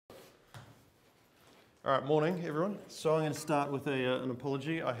All right, morning everyone. So I'm going to start with an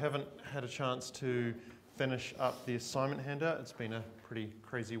apology. I haven't had a chance to finish up the assignment handout. It's been a pretty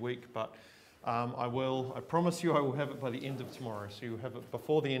crazy week, but I promise you I will have it by the end of tomorrow, so you'll have it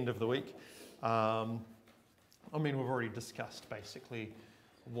before the end of the week. I mean, we've already discussed basically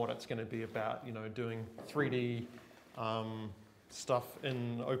what it's going to be about, you know, doing 3D stuff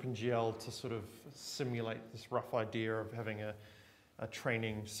in OpenGL to sort of simulate this rough idea of having a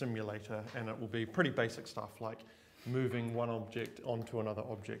training simulator, and it will be pretty basic stuff like moving one object onto another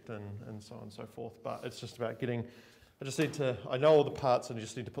object and so on and so forth. But it's just about getting, I know all the parts and I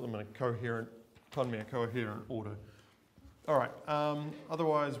just need to put them in a coherent order. All right,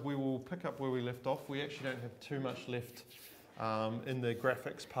 otherwise we will pick up where we left off. We actually don't have too much left in the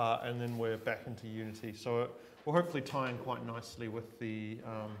graphics part, and then we're back into Unity. So it will hopefully tie in quite nicely with the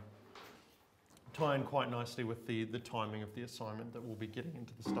the timing of the assignment, that we'll be getting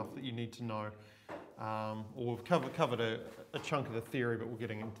into the stuff that you need to know. Or we've covered a chunk of the theory, but we're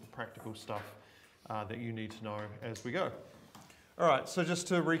getting into the practical stuff that you need to know as we go. All right, so just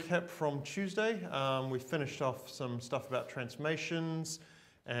to recap from Tuesday, we finished off some stuff about transformations,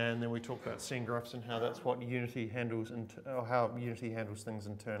 and then we talked about scene graphs and how that's what Unity handles, or how Unity handles things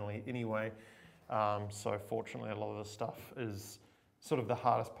internally anyway. So fortunately, a lot of this stuff is sort of the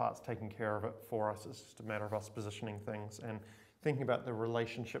hardest part's taking care of it for us. It's just a matter of us positioning things and thinking about the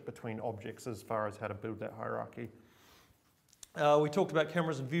relationship between objects as far as how to build that hierarchy. We talked about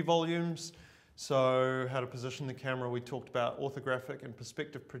cameras and view volumes, so how to position the camera. We talked about orthographic and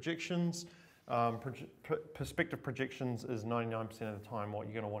perspective projections. Perspective projections is 99% of the time what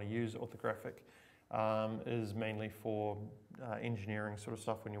you're going to want to use. Orthographic is mainly for engineering sort of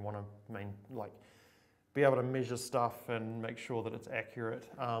stuff, when you want to be able to measure stuff and make sure that it's accurate.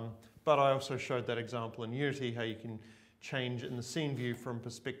 But I also showed that example in Unity, how you can change in the scene view from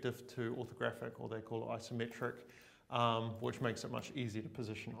perspective to orthographic, or they call it isometric, which makes it much easier to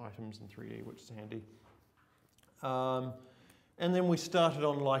position items in 3D, which is handy. And then we started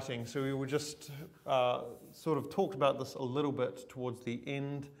on lighting. So we were just sort of talked about this a little bit towards the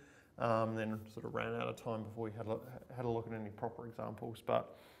end, then sort of ran out of time before we had a look at any proper examples.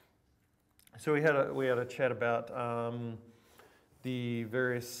 But so we had a chat about the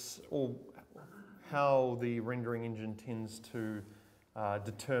various, or how the rendering engine tends to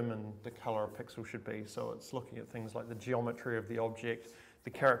determine the color a pixel should be. So it's looking at things like the geometry of the object, the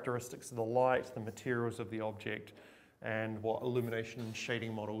characteristics of the light, the materials of the object, and what illumination and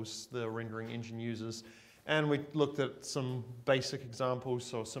shading models the rendering engine uses. And we looked at some basic examples,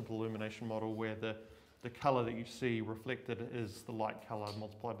 so a simple illumination model where the color that you see reflected is the light color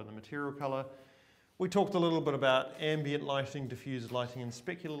multiplied by the material color. We talked a little bit about ambient lighting, diffused lighting, and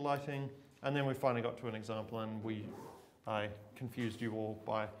specular lighting, and then we finally got to an example, and I confused you all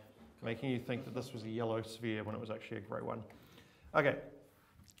by making you think that this was a yellow sphere when it was actually a grey one. Okay,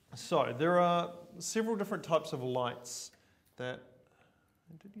 so there are several different types of lights that,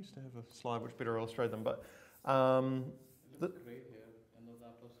 I did used to have a slide which better illustrated them, but it looks grey here, and the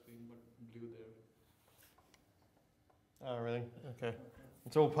Zapdos screen, but blue there. Oh, really? Okay.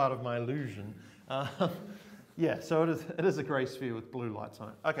 It's all part of my illusion. Yeah, so it is a grey sphere with blue lights on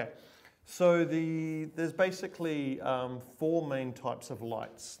it. Okay, so there's basically 4 main types of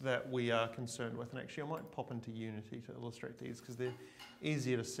lights that we are concerned with. And actually, I might pop into Unity to illustrate these, because they're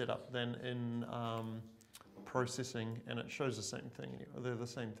easier to set up than in processing, and it shows the same thing anyway. They're the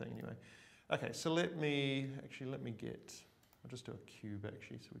same thing anyway. Okay, so let me get, I'll just do a cube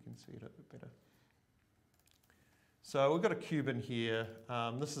actually so we can see it a bit better. So we've got a cube in here.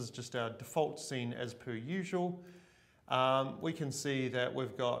 This is just our default scene as per usual. We can see that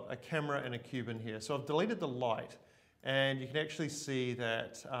we've got a camera and a cube in here. So I've deleted the light, and you can actually see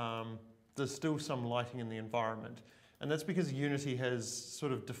that there's still some lighting in the environment. And that's because Unity has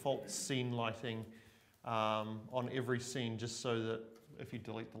sort of default scene lighting on every scene, just so that if you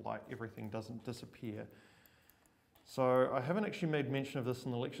delete the light, everything doesn't disappear. So I haven't actually made mention of this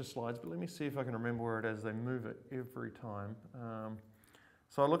in the lecture slides, but let me see if I can remember where it is. They move it every time.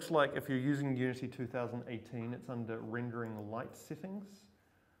 So it looks like if you're using Unity 2018, it's under rendering light settings.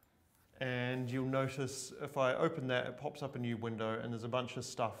 And you'll notice if I open that, it pops up a new window, and there's a bunch of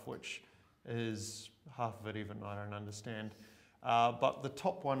stuff which is half of it even I don't understand. But the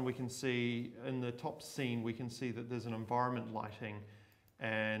top one we can see, in the top scene, we can see that there's an environment lighting,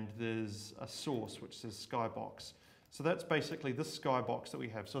 and there's a source which says skybox. So that's basically this skybox that we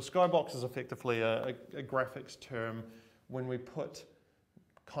have. So a skybox is effectively a graphics term when we put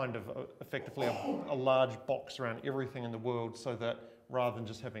kind of effectively a large box around everything in the world, so that rather than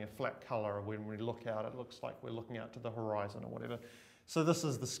just having a flat color, when we look out, it looks like we're looking out to the horizon or whatever. So this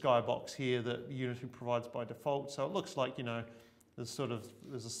is the skybox here that Unity provides by default. So it looks like, you know, there's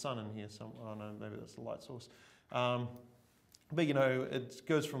a sun in here somewhere. Oh no, maybe that's the light source. But you know, it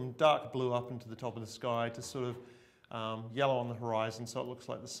goes from dark blue up into the top of the sky to sort of yellow on the horizon, so it looks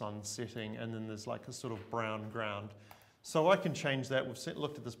like the sun's setting, and then there's like a sort of brown ground. So I can change that. We've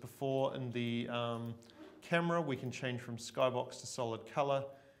looked at this before in the camera. We can change from skybox to solid color,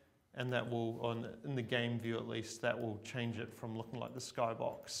 and that will, in the game view at least, that will change it from looking like the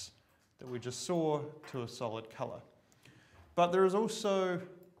skybox that we just saw to a solid color. But there is also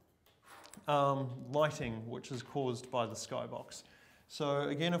lighting, which is caused by the skybox. So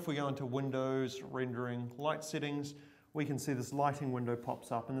again, if we go into Windows, Rendering, Light Settings, we can see this lighting window pops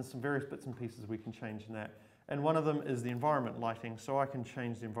up, and there's some various bits and pieces we can change in that. And one of them is the environment lighting. So I can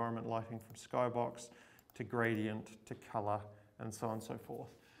change the environment lighting from skybox to gradient to color and so on and so forth.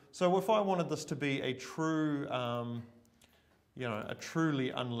 So if I wanted this to be a true, you know, a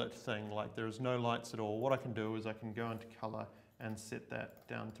truly unlit thing, like there is no lights at all, what I can do is I can go into color and set that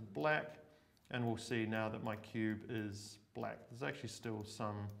down to black, and we'll see now that my cube is black. There's actually still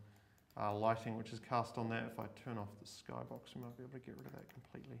some lighting which is cast on that. If I turn off the skybox, we might be able to get rid of that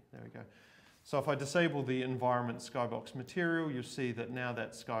completely. There we go. So if I disable the environment skybox material, you'll see that now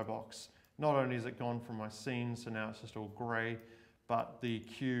that skybox, not only is it gone from my scene, so now it's just all grey, but the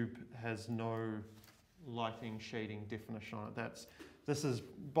cube has no lighting, shading, definition on it. This is,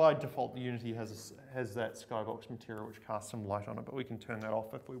 by default, Unity has that skybox material which casts some light on it, but we can turn that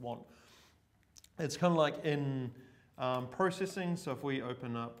off if we want. It's kind of like in processing, so if we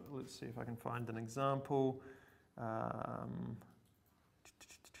open up, let's see if I can find an example.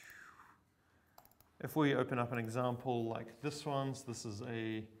 If we open up an example like this one, so this is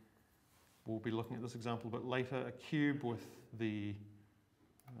we'll be looking at this example a bit later, a cube with the,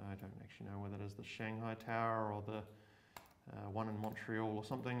 I don't actually know whether it is the Shanghai Tower or the one in Montreal or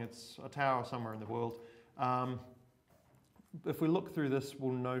something. It's a tower somewhere in the world. If we look through this,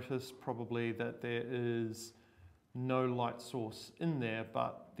 we'll notice probably that there is no light source in there,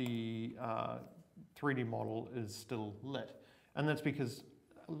 but the 3D model is still lit. And that's because,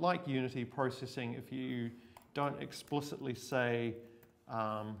 like Unity processing, if you don't explicitly say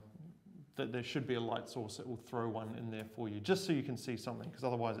that there should be a light source, it will throw one in there for you, just so you can see something, because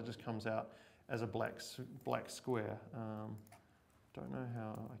otherwise it just comes out as a black square. Don't know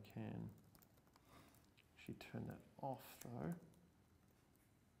how I can actually turn that off though.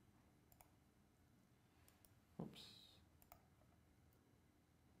 Oops.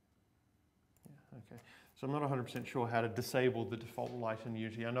 Yeah, okay. So I'm not 100% sure how to disable the default light in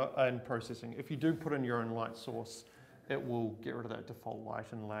Unity. I know in processing, if you do put in your own light source, it will get rid of that default light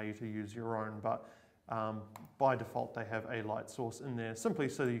and allow you to use your own, but by default they have a light source in there simply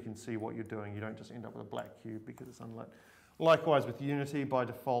so that you can see what you're doing. You don't just end up with a black cube because it's unlit. Likewise with Unity, by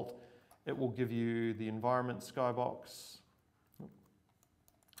default it will give you the environment skybox,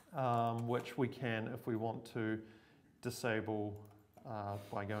 which we can, if we want to, disable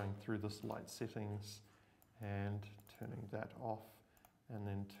by going through this light settings and turning that off, and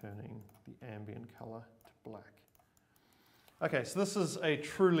then turning the ambient color to black. Okay, so this is a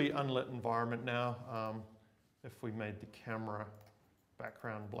truly unlit environment now. If we made the camera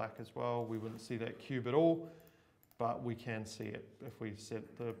background black as well, we wouldn't see that cube at all, but we can see it if we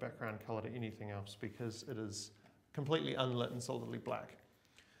set the background color to anything else, because it is completely unlit and solidly black.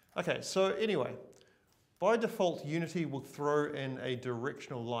 Okay, so anyway, by default, Unity will throw in a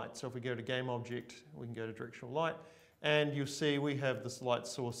directional light. So if we go to Game Object, we can go to Directional Light, and you'll see we have this light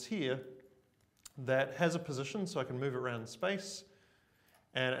source here that has a position, so I can move it around in space,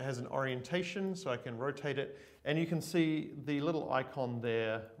 and it has an orientation, so I can rotate it, and you can see the little icon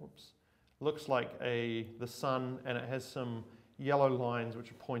there, whoops, looks like the sun, and it has some yellow lines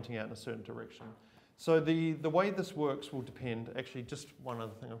which are pointing out in a certain direction. So the way this works will depend, actually just one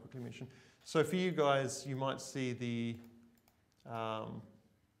other thing I'll quickly mention. So for you guys, you might see the,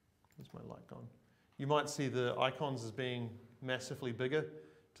 where's my light gone? You might see the icons as being massively bigger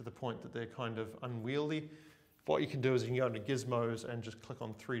to the point that they're kind of unwieldy. What you can do is you can go into Gizmos and just click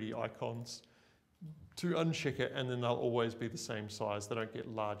on 3D icons to uncheck it, and then they'll always be the same size. They don't get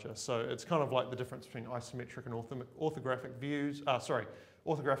larger. So it's kind of like the difference between isometric and orthographic views,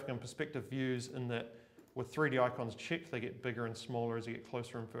 orthographic and perspective views, in that with 3D icons checked, they get bigger and smaller as you get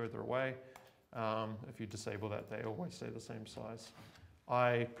closer and further away. If you disable that, they always stay the same size.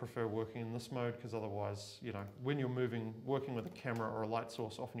 I prefer working in this mode because otherwise, you know, when you're working with a camera or a light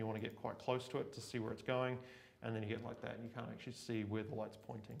source, often you want to get quite close to it to see where it's going, and then you get like that and you can't actually see where the light's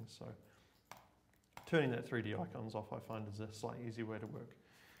pointing. So turning that 3D icons off, I find, is a slightly easier way to work.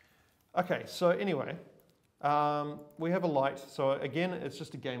 Okay, so anyway, We have a light, so again, it's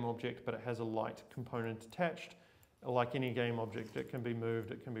just a game object, but it has a light component attached. Like any game object, it can be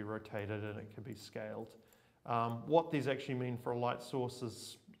moved, it can be rotated, and it can be scaled. What these actually mean for a light source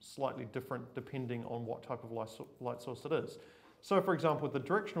is slightly different depending on what type of light source it is. So for example, with the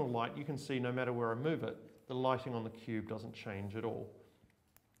directional light, you can see no matter where I move it, the lighting on the cube doesn't change at all.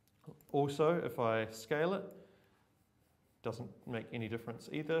 Also, if I scale it, doesn't make any difference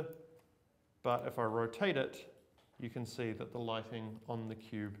either. But if I rotate it, you can see that the lighting on the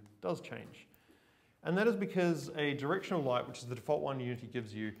cube does change. And that is because a directional light, which is the default one Unity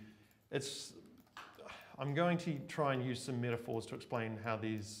gives you, I'm going to try and use some metaphors to explain how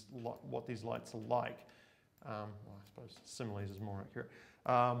what these lights are like. Well, I suppose similes is more accurate,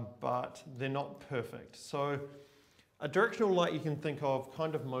 but they're not perfect. So a directional light you can think of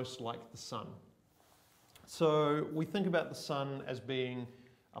kind of most like the sun. So we think about the sun as being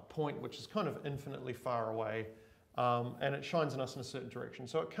a point which is kind of infinitely far away, and it shines on us in a certain direction.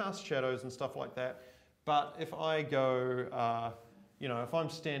 So it casts shadows and stuff like that. But if I go, if I'm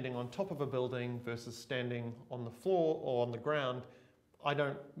standing on top of a building versus standing on the floor or on the ground,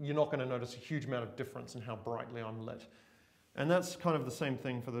 you're not going to notice a huge amount of difference in how brightly I'm lit. And that's kind of the same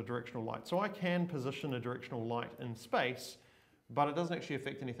thing for the directional light. So I can position a directional light in space, but it doesn't actually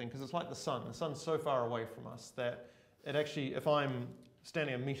affect anything because it's like the sun. The sun's so far away from us that it actually, if I'm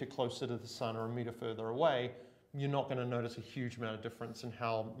standing a meter closer to the sun or a meter further away, you're not going to notice a huge amount of difference in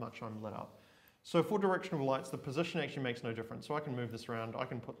how much I'm lit up. So for directional lights, the position actually makes no difference. So I can move this around, I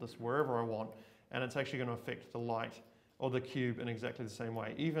can put this wherever I want, and it's actually going to affect the light or the cube in exactly the same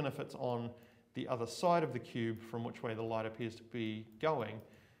way, even if it's on the other side of the cube from which way the light appears to be going.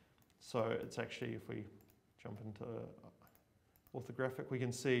 So it's actually, if we jump into orthographic, we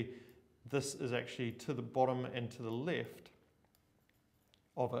can see this is actually to the bottom and to the left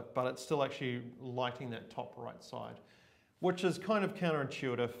of it, but it's still actually lighting that top right side, which is kind of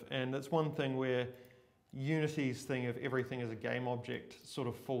counterintuitive, and it's one thing where Unity's thing of everything as a game object sort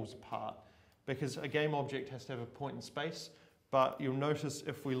of falls apart, because a game object has to have a point in space, but you'll notice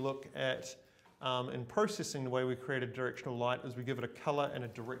if we look at, in processing, the way we create a directional light is we give it a color and a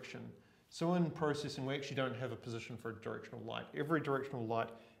direction. So in processing, we actually don't have a position for a directional light. Every directional light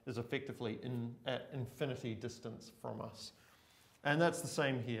is effectively at infinity distance from us. And that's the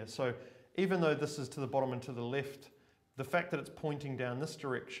same here. So even though this is to the bottom and to the left, the fact that it's pointing down this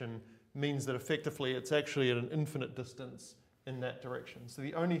direction means that effectively it's actually at an infinite distance in that direction. So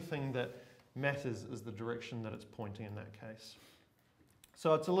the only thing that matters is the direction that it's pointing in that case.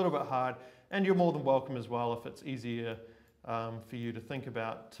 So it's a little bit hard, and you're more than welcome as well if it's easier for you to think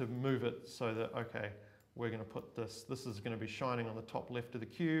about to move it so that, okay, we're going to put this is going to be shining on the top left of the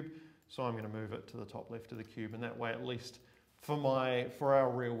cube, so I'm going to move it to the top left of the cube, and that way at least for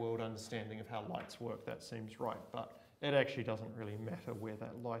our real world understanding of how lights work, that seems right, but it actually doesn't really matter where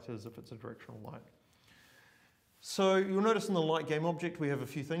that light is if it's a directional light. So you'll notice in the light game object we have a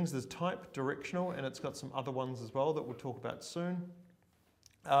few things. There's type, directional, and it's got some other ones as well that we'll talk about soon.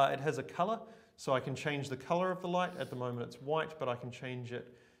 It has a color, so I can change the color of the light. At the moment it's white, but I can change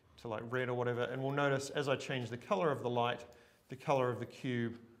it to like red or whatever, and we'll notice as I change the color of the light, the color of the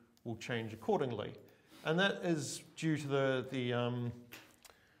cube will change accordingly. And that is due to the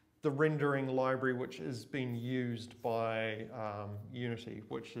rendering library which is being used by Unity,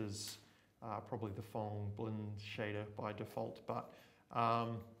 which is probably the Phong blend shader by default. But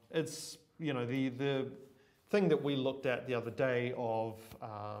it's, the thing that we looked at the other day of,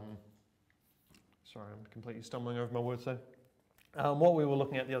 sorry, I'm completely stumbling over my words there. What we were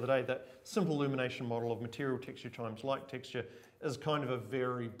looking at the other day, that simple illumination model of material texture times light texture, is kind of a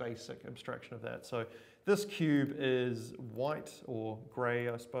very basic abstraction of that. So this cube is white or grey,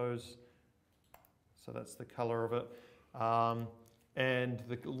 I suppose. So that's the color of it. And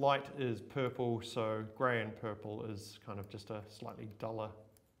the light is purple, so grey and purple is kind of just a slightly duller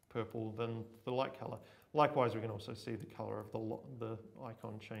purple than the light color. Likewise, we can also see the color of the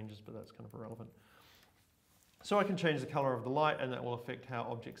icon changes, but that's kind of irrelevant. So I can change the color of the light, and that will affect how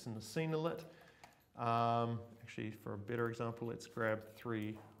objects in the scene are lit. Actually, for a better example, let's grab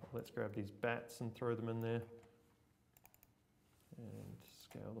these bats and throw them in there and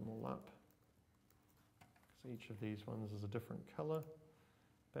scale them all up. So each of these ones is a different color.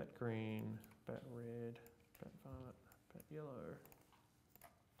 Bat green, bat red, bat violet, bat yellow.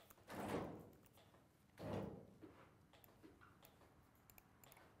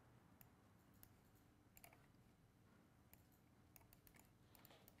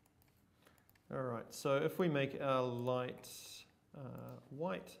 All right, so if we make our light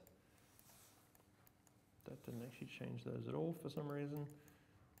white, that didn't actually change those at all for some reason.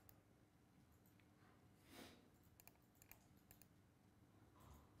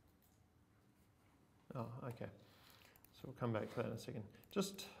 Oh, okay. So we'll come back to that in a second.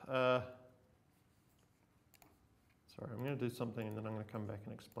 Just, sorry, I'm going to do something and then I'm going to come back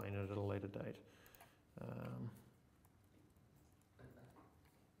and explain it at a later date.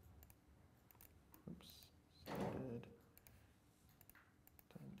 Oops, standard.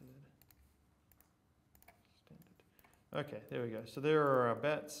 Okay, there we go. So there are our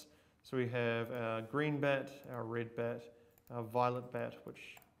bats. So we have our green bat, our red bat, our violet bat,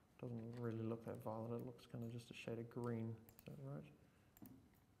 which doesn't really look that violet. It looks kind of just a shade of green. Is that right?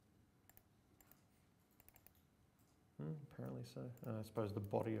 Apparently so. I suppose the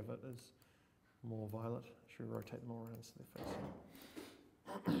body of it is more violet. Should we rotate them all around so they're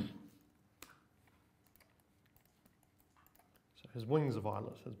facing? So his wings are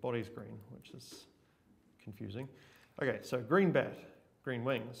violet, his body's green, which is confusing. Okay, so green bat, green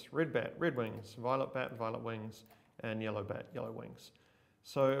wings, red bat, red wings, violet bat, violet wings, and yellow bat, yellow wings.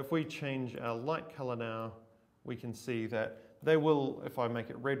 So if we change our light color now, we can see that they will, if I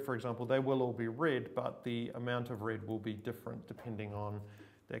make it red for example, they will all be red, but the amount of red will be different depending on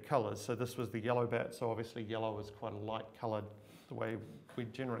their colors. So this was the yellow bat, so obviously yellow is quite a light colored, the way we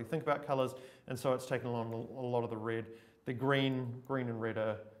generally think about colors, and so it's taken on a lot of the red. The green and red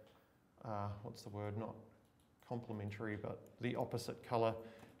are, what's the word, not complementary, but the opposite color.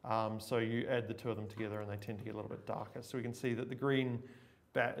 So you add the two of them together and they tend to get a little bit darker. So we can see that the green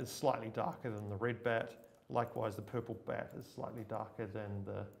bat is slightly darker than the red bat. Likewise, the purple bat is slightly darker than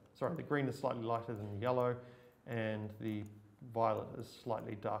the green is slightly lighter than the yellow, and the violet is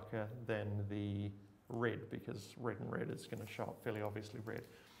slightly darker than the red, because red and red is going to show up fairly obviously red.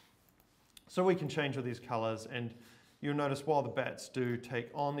 So we can change all these colors, and you'll notice while the bats do take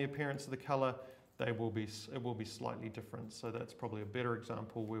on the appearance of the color, it will be slightly different. So that's probably a better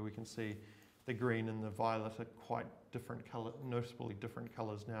example where we can see the green and the violet are quite different color, noticeably different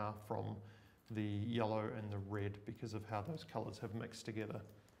colors now from the yellow and the red because of how those colors have mixed together.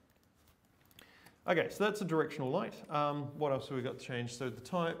 Okay, so that's a directional light. What else have we got to change? So the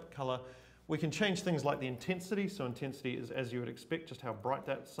type, color, we can change things like the intensity. So intensity is, as you would expect, just how bright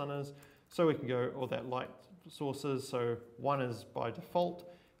that sun is. So we can go, or that light sources. So 1 is by default.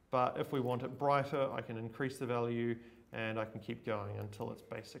 But if we want it brighter, I can increase the value and I can keep going until it's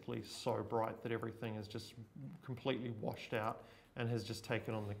basically so bright that everything is just completely washed out and has just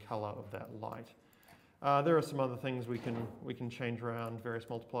taken on the color of that light. There are some other things we can change around, various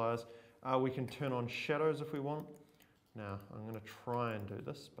multipliers. We can turn on shadows if we want. Now, I'm going to try and do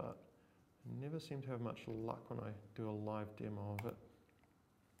this, but I never seem to have much luck when I do a live demo of it.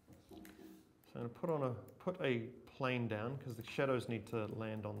 So I'm going to put a plane down because the shadows need to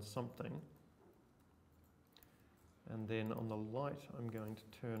land on something. And then on the light, I'm going to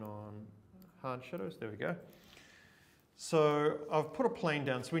turn on hard shadows. There we go. So I've put a plane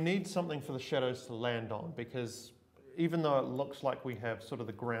down. So we need something for the shadows to land on, because even though it looks like we have sort of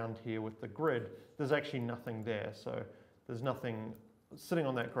the ground here with the grid, there's actually nothing there. So there's nothing sitting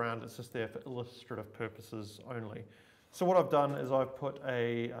on that ground. It's just there for illustrative purposes only. So what I've done is I've put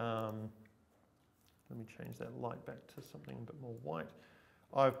a, let me change that light back to something a bit more white.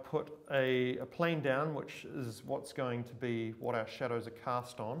 I've put a plane down, which is what's going to be what our shadows are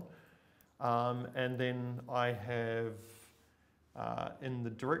cast on. And then I have, in the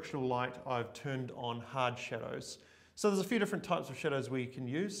directional light, I've turned on hard shadows. So there's a few different types of shadows we can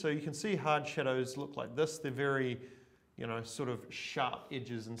use. So you can see hard shadows look like this. They're very, sort of sharp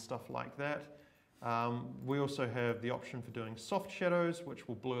edges and stuff like that. We also have the option for doing soft shadows, which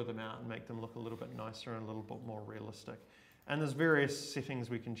will blur them out and make them look a little bit nicer and a little bit more realistic. And there's various settings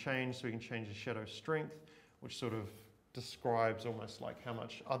we can change. So we can change the shadow strength, which sort of describes almost like how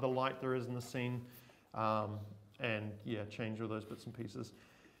much other light there is in the scene. And yeah, change all those bits and pieces.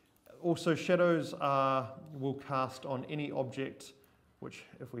 Also, shadows will cast on any object, which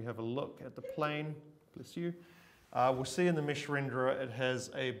if we have a look at the plane, bless you, we'll see in the mesh renderer it has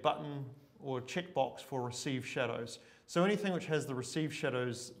a button or checkbox for receive shadows. So anything which has the receive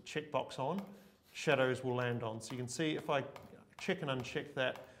shadows checkbox on, shadows will land on. So you can see if I check and uncheck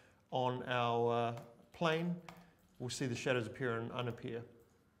that on our plane, we'll see the shadows appear and unappear.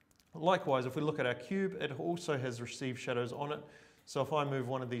 Likewise, if we look at our cube, it also has receive shadows on it. So if I move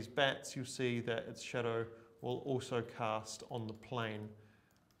one of these bats, you'll see that its shadow will also cast on the plane.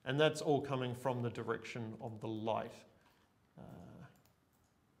 And that's all coming from the direction of the light.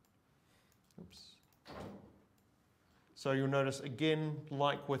 Oops. So you'll notice again,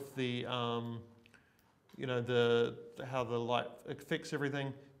 like with the, how the light affects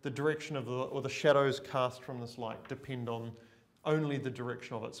everything, the direction of the shadows cast from this light depend on only the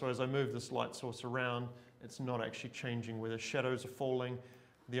direction of it. So as I move this light source around, it's not actually changing where the shadows are falling.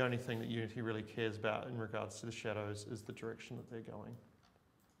 the only thing that Unity really cares about in regards to the shadows is the direction that they're going.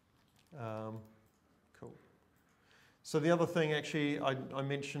 Cool. So the other thing, actually, I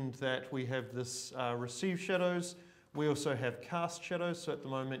mentioned that we have this receive shadows. We also have cast shadows. So at the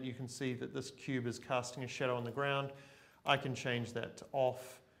moment, you can see that this cube is casting a shadow on the ground. I can change that to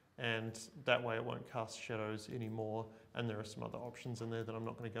off, and that way it won't cast shadows anymore. And there are some other options in there that I'm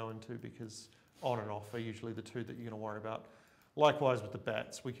not going to go into, because on and off are usually the two that you're going to worry about. Likewise with the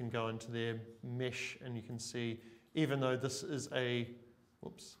bats, we can go into their mesh, and you can see, even though this is a,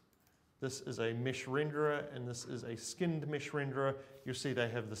 this is a mesh renderer and this is a skinned mesh renderer, you'll see they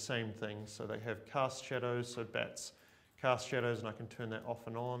have the same thing. So they have cast shadows, so bats cast shadows, and I can turn that off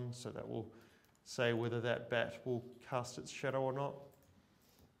and on, so that will say whether that bat will cast its shadow or not.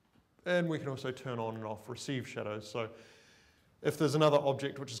 And we can also turn on and off receive shadows. So if there's another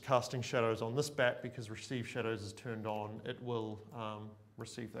object which is casting shadows on this bat, because receive shadows is turned on, it will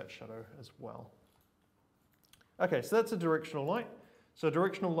receive that shadow as well. Okay, so that's a directional light. So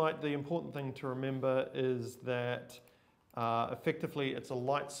directional light, the important thing to remember is that effectively it's a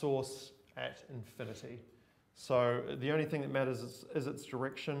light source at infinity. So the only thing that matters is its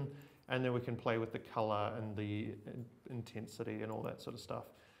direction, and then we can play with the color and the intensity and all that sort of stuff.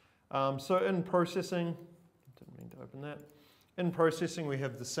 So in processing, didn't mean to open that. In processing, we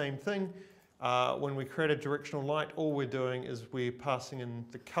have the same thing. When we create a directional light, all we're doing is we're passing in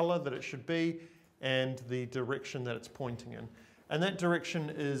the color that it should be and the direction that it's pointing in. And that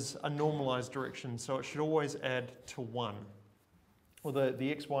direction is a normalized direction, so it should always add to 1. Or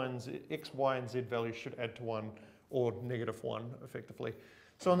the x, y, and z values should add to 1, or -1, effectively.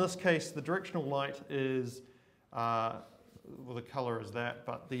 So in this case, the directional light is, well, the color is that,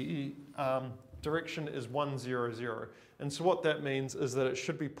 but the direction is 1, 0, 0. And so what that means is that it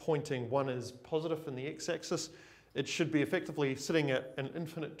should be pointing, 1 is positive in the x-axis. It should be effectively sitting at an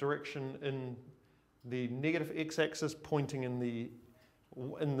infinite direction in the negative x-axis, pointing in the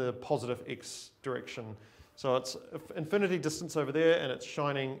positive x direction. So it's infinity distance over there, and it's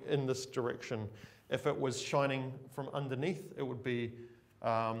shining in this direction. If it was shining from underneath, it would be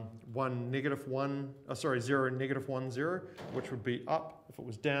 0, -1, 0, which would be up. If it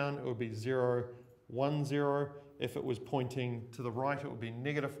was down, it would be 0, 1, 0. If it was pointing to the right, it would be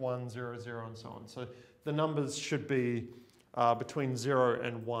 -1, 0, 0, and so on. So the numbers should be between 0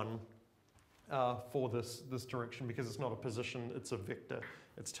 and 1 for this direction, because it's not a position, it's a vector.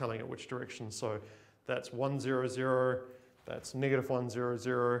 It's telling it which direction. So that's 1, 0, 0, that's -1, 0,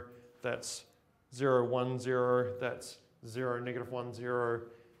 0, that's 0, 1, 0, that's 0, -1, 0,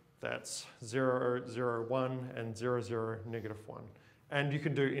 that's 0, 0, 1, and 0, 0, -1. And you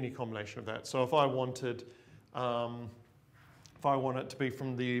can do any combination of that. So if I want it to be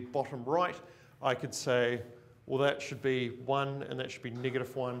from the bottom right, I could say, well, that should be 1 and that should be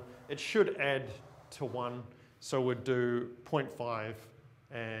 -1. It should add to 1, so we'd do 0.5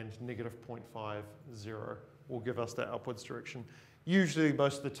 and -0.5, 0 will give us that upwards direction. Usually,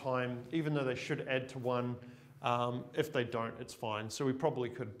 most of the time, even though they should add to 1, if they don't, it's fine. So we probably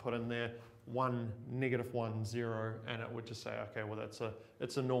could put in there 1, -1, 0, and it would just say, okay, well,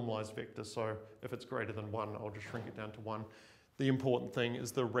 it's a normalized vector, so if it's greater than 1, I'll just shrink it down to 1. The important thing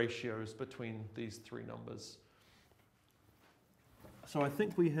is the ratios between these three numbers. So I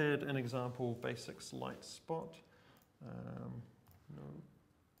think we had an example basics light spot. No.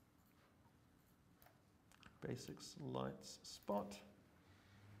 Basics lights spot.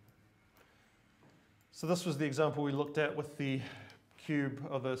 So this was the example we looked at with the cube,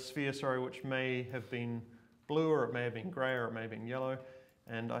 or the sphere, sorry, which may have been blue, or it may have been grey, or it may have been yellow.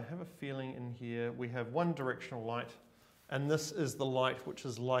 And I have a feeling in here we have one directional light, and this is the light which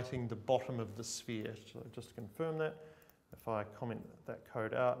is lighting the bottom of the sphere. So just to confirm that, if I comment that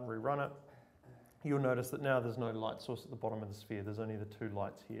code out and rerun it, you'll notice that now there's no light source at the bottom of the sphere. There's only the two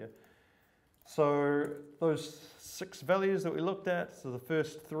lights here. So those 6 values that we looked at, so the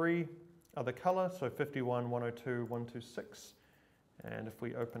first 3 are the color, so 51, 102, 126. And if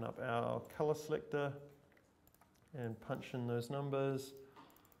we open up our color selector and punch in those numbers,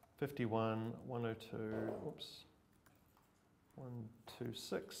 51, 102, oops,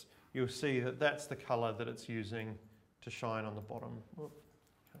 126, you'll see that that's the color that it's using to shine on the bottom. Whoop,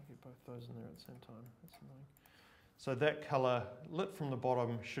 can't get both those in there at the same time. That's annoying. So that color lit from the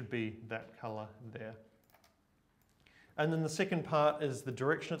bottom should be that color there. And then the second part is the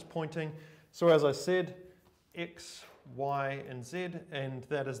direction it's pointing. So as I said, X, Y, and Z, and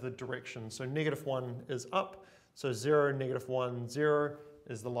that is the direction. So -1 is up, so 0, -1, 0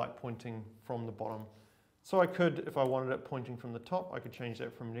 is the light pointing from the bottom. So I could, if I wanted it pointing from the top, I could change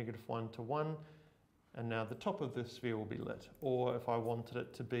that from -1 to 1. and now the top of the sphere will be lit. Or if I wanted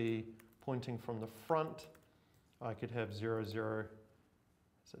it to be pointing from the front, I could have 0, 0,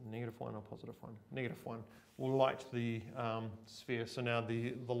 is it -1 or +1? -1 will light the sphere. So now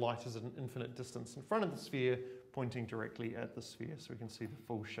the light is at an infinite distance in front of the sphere, pointing directly at the sphere, so we can see the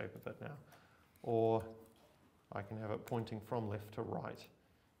full shape of it now. Or I can have it pointing from left to right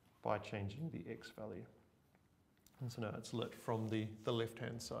by changing the X value. And so now it's lit from the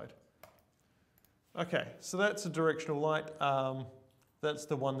left-hand side. Okay, so that's a directional light. That's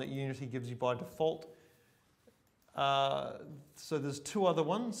the one that Unity gives you by default. So there's two other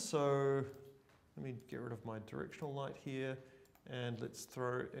ones. So let me get rid of my directional light here, and let's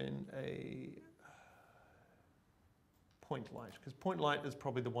throw in a point light, because point light is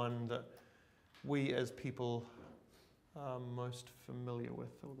probably the one that we as people are most familiar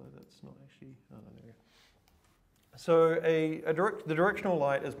with, although that's not actually, oh no, there we go. So the directional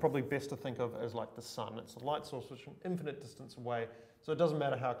light is probably best to think of as like the sun. It's a light source which is an infinite distance away, so it doesn't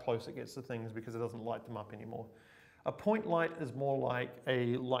matter how close it gets to things because it doesn't light them up anymore. A point light is more like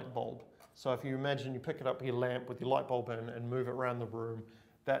a light bulb. So if you imagine you pick it up your lamp with your light bulb in and move it around the room,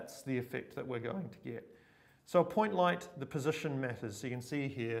 that's the effect that we're going to get. So a point light, the position matters. So you can see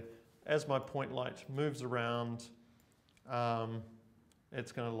here, as my point light moves around,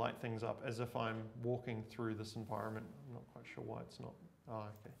 it's going to light things up as if I'm walking through this environment. I'm not quite sure why it's not. Oh,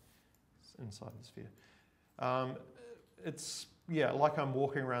 okay. It's inside the sphere. It's, yeah, like I'm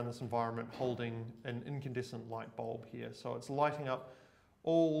walking around this environment holding an incandescent light bulb here. So it's lighting up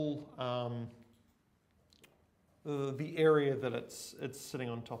all the area that it's sitting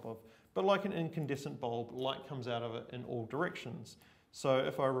on top of. But like an incandescent bulb, light comes out of it in all directions. So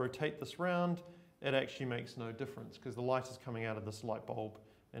if I rotate this round, it actually makes no difference because the light is coming out of this light bulb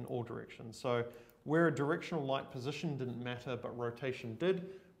in all directions. So where a directional light position didn't matter but rotation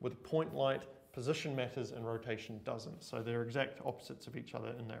did, with a point light, position matters and rotation doesn't. So they're exact opposites of each other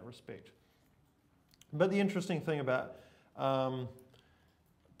in that respect. But the interesting thing about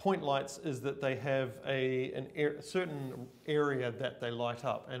point lights is that they have a certain area that they light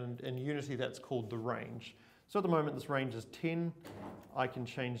up, and in Unity that's called the range. So at the moment this range is 10. I can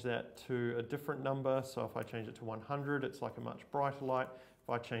change that to a different number. So if I change it to 100, it's like a much brighter light. If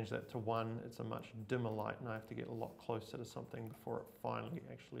I change that to 1, it's a much dimmer light, and I have to get a lot closer to something before it finally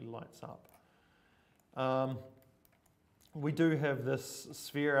actually lights up. We do have this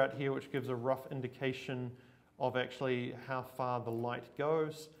sphere out here which gives a rough indication of actually how far the light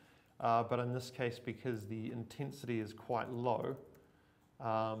goes, but in this case, because the intensity is quite low,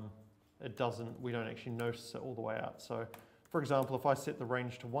 we don't actually notice it all the way out. So for example, if I set the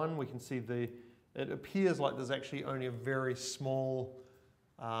range to 1, we can see it appears like there's actually only a very small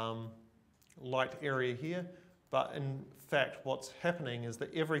light area here, but in fact what's happening is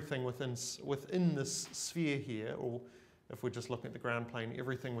that everything within this sphere here, or if we're just looking at the ground plane,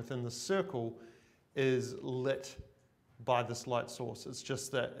 everything within the circle is lit by this light source. It's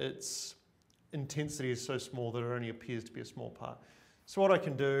just that its intensity is so small that it only appears to be a small part. So what I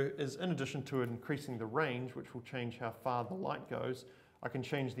can do is, in addition to increasing the range, which will change how far the light goes, I can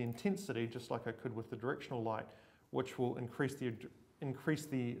change the intensity just like I could with the directional light, which will increase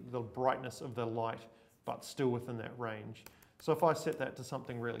the brightness of the light, but still within that range. So if I set that to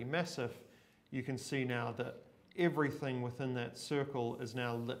something really massive, you can see now that everything within that circle is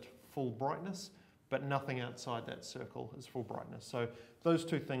now lit full brightness, but nothing outside that circle is full brightness. So those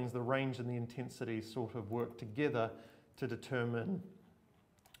two things, the range and the intensity, sort of work together to determine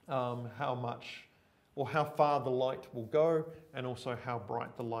how much or how far the light will go, and also how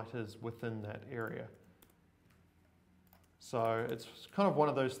bright the light is within that area. So it's kind of one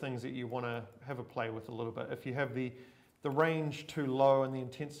of those things that you want to have a play with a little bit. If you have the range too low and the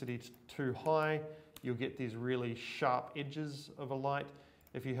intensity too high, you'll get these really sharp edges of a light.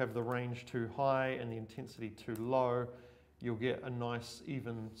 If you have the range too high and the intensity too low, you'll get a nice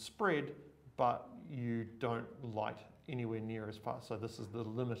even spread, but you don't light anywhere near as far. So this is the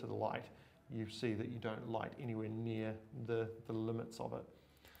limited light. You see that you don't light anywhere near the limits of it.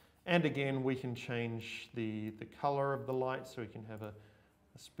 And again, we can change the color of the light, so we can have a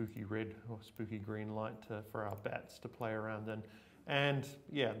spooky red or spooky green light for our bats to play around in. And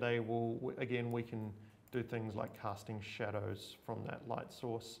yeah, they will, again, we can do things like casting shadows from that light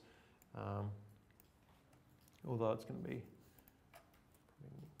source. Although it's going to be,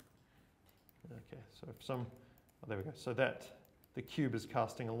 okay, so if oh, there we go. So the cube is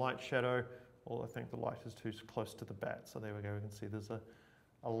casting a light shadow, or I think the light is too close to the bat. So there we go, we can see there's a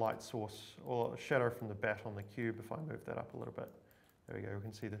light source or a shadow from the bat on the cube. If I move that up a little bit, there we go, we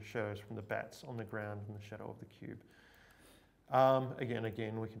can see the shadows from the bats on the ground and the shadow of the cube.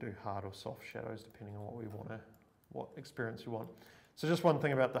 Again, we can do hard or soft shadows depending on what experience we want. So just one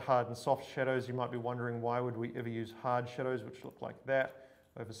thing about the hard and soft shadows, you might be wondering why would we ever use hard shadows which look like that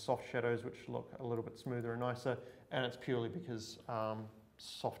over soft shadows which look a little bit smoother and nicer, and it's purely because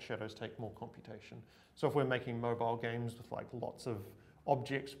soft shadows take more computation. So if we're making mobile games with like lots of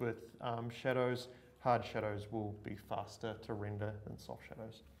objects with shadows, hard shadows will be faster to render than soft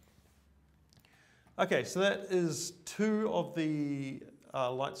shadows. Okay, so that is two of the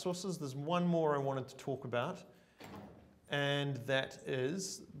light sources. There's one more I wanted to talk about, and that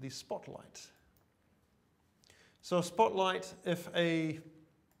is the spotlight. So a spotlight, if a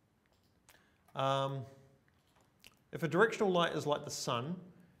directional light is like the sun,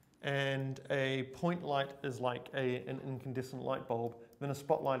 and a point light is like an incandescent light bulb, then a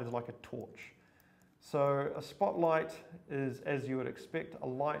spotlight is like a torch. So a spotlight is, as you would expect, a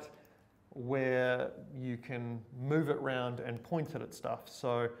light where you can move it around and point it at stuff.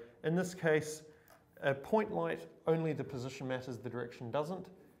 So in this case, a point light, only the position matters, the direction doesn't.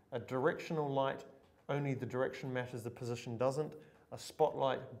 A directional light, only the direction matters, the position doesn't. A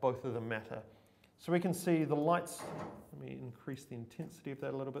spotlight, both of them matter. So we can see the lights, let me increase the intensity of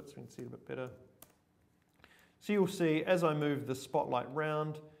that a little bit so we can see it a bit better. So you'll see as I move the spotlight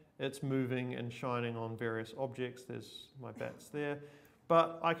round, it's moving and shining on various objects. There's my bats there.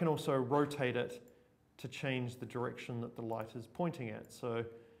 But I can also rotate it to change the direction that the light is pointing at. So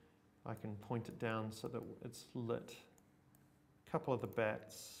I can point it down so that it's lit. A couple of the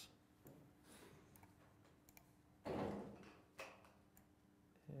bats. And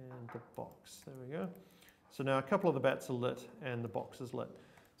the box, there we go. So now a couple of the bats are lit and the box is lit.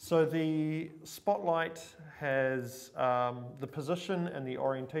 So the spotlight has the position and the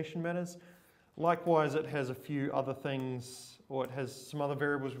orientation matters. Likewise, it has a few other things, or it has some other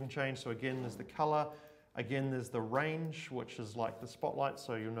variables we can change. So again, there's the color. Again, there's the range, which is like the spotlight.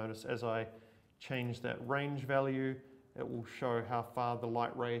 So you'll notice as I change that range value, it will show how far the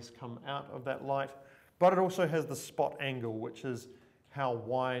light rays come out of that light. But it also has the spot angle, which is how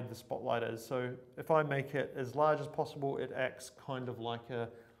wide the spotlight is. So if I make it as large as possible, it acts kind of like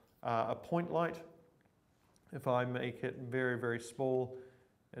a point light. If I make it very, very small,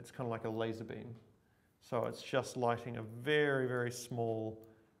 it's kind of like a laser beam. So it's just lighting a very, very small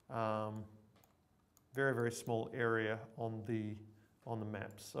area on the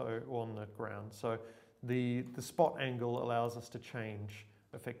map, so on the ground. So the spot angle allows us to change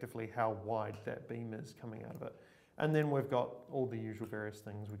effectively how wide that beam is coming out of it. And then we've got all the usual various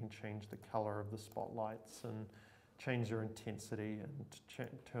things. We can change the color of the spotlights and change their intensity and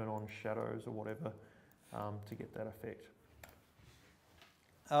turn on shadows or whatever to get that effect.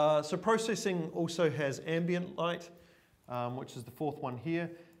 So processing also has ambient light, which is the fourth one here.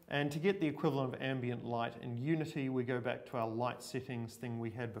 And to get the equivalent of ambient light in Unity, we go back to our light settings thing we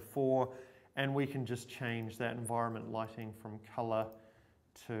had before, and we can just change that environment lighting from color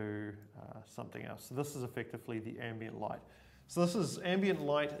to something else. So this is effectively the ambient light. So ambient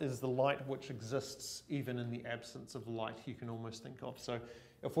light is the light which exists even in the absence of light you can almost think of. So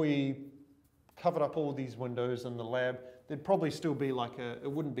if we covered up all these windows in the lab, there'd probably still be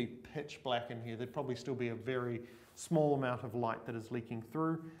it wouldn't be pitch black in here. There'd probably still be a very small amount of light that is leaking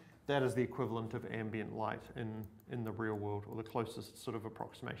through. That is the equivalent of ambient light in the real world, or the closest sort of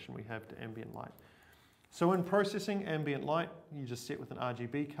approximation we have to ambient light. So in processing ambient light, you just set with an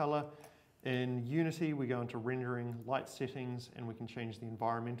RGB color. In Unity, we go into rendering light settings, and we can change the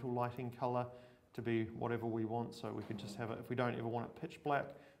environmental lighting color to be whatever we want. So we could just have it, if we don't ever want it pitch black,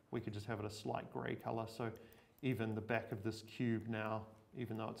 we could just have it a slight gray color. So even the back of this cube now,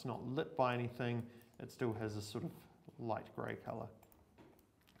 even though it's not lit by anything, it still has a sort of light gray color.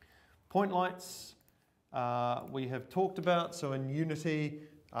 Point lights we have talked about. So in Unity,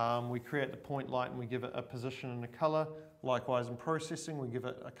 we create the point light and we give it a position and a color. Likewise in processing, we give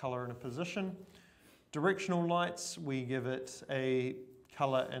it a color and a position. Directional lights, we give it a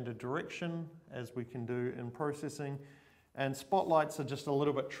color and a direction, as we can do in processing. And spotlights are just a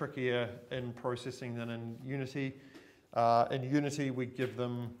little bit trickier in processing than in Unity. In Unity, we give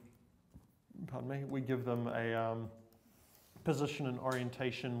them, a position and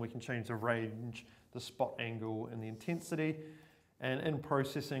orientation. We can change the range, the spot angle, and the intensity. And in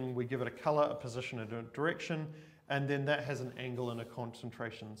processing, we give it a color, a position, and a direction, and then that has an angle and a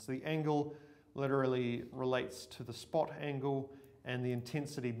concentration. So the angle literally relates to the spot angle, and the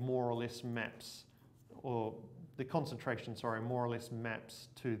intensity more or less maps, or the concentration, sorry, more or less maps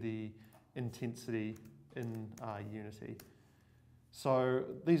to the intensity in Unity. So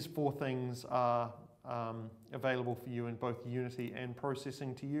these four things are available for you in both Unity and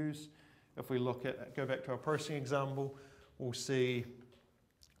processing to use. If we go back to our processing example, we'll see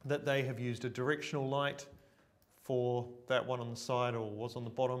that they have used a directional light for that one on the side, or was on the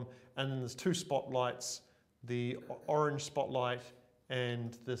bottom, and then there's two spotlights, the orange spotlight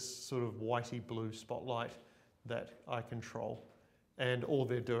and this sort of whitey blue spotlight that I control. And all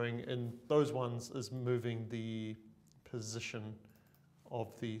they're doing in those ones is moving the position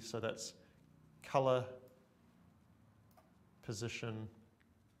of the, so that's color, position,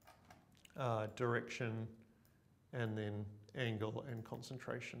 direction, and then angle and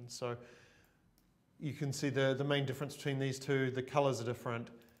concentration. So you can see the main difference between these two. The colors are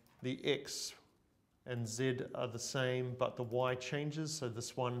different. The X and Z are the same, but the Y changes. So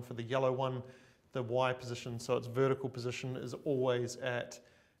this one, for the yellow one, the Y position, so its vertical position is always at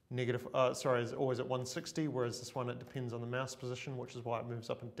is always at 160, whereas this one, it depends on the mouse position, which is why it moves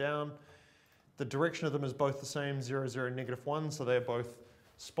up and down. The direction of them is both the same, 0, 0, -1, so they're both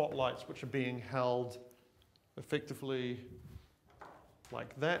spotlights which are being held effectively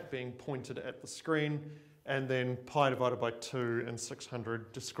like that, being pointed at the screen, and then pi divided by 2 and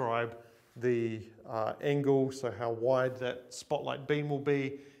 600 describe the angle, so how wide that spotlight beam will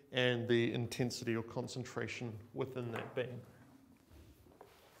be, and the intensity or concentration within that beam.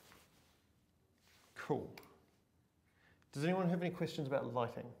 Cool. Does anyone have any questions about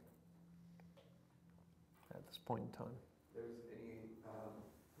lighting at this point in time? There's any,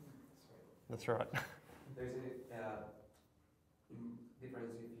 That's right. There's any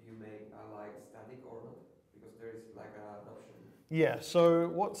difference if you make a light static or not? Because there is like an option. Yeah, so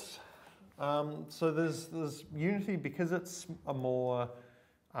what's, so there's Unity, because it's a more,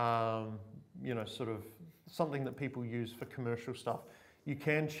 you know, sort of something that people use for commercial stuff. You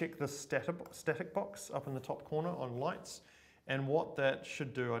can check the static box up in the top corner on lights, and what that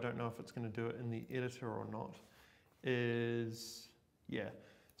should do, I don't know if it's going to do it in the editor or not, is, yeah.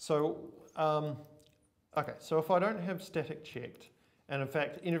 So, okay, so if I don't have static checked, and in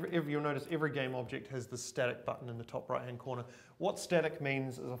fact, you'll notice every game object has the static button in the top right-hand corner. What static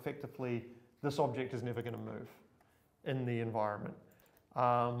means is effectively this object is never going to move in the environment.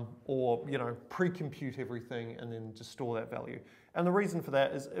 Or, you know, pre-compute everything and then just store that value. And the reason for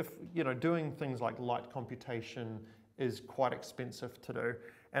that is if, you know, doing things like light computation is quite expensive to do.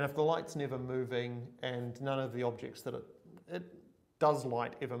 And if the light's never moving and none of the objects that it does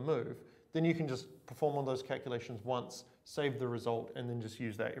light ever move, then you can just perform all those calculations once, save the result, and then just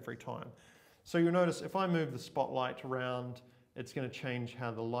use that every time. So you'll notice if I move the spotlight around, it's going to change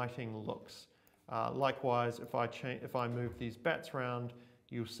how the lighting looks. Likewise, if I move these bats around,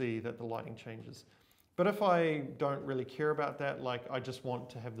 you'll see that the lighting changes. But if I don't really care about that, like I just want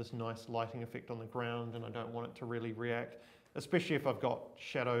to have this nice lighting effect on the ground and I don't want it to really react, especially if I've got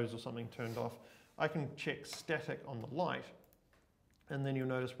shadows or something turned off, I can check static on the light, and then you'll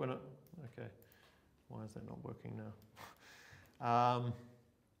notice when it, okay, why is that not working now?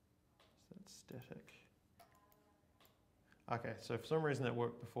 Is that static? Okay, so for some reason that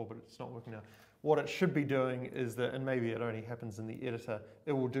worked before, but it's not working now. What it should be doing is that, and maybe it only happens in the editor,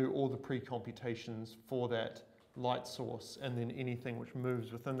 it will do all the pre-computations for that light source, and then anything which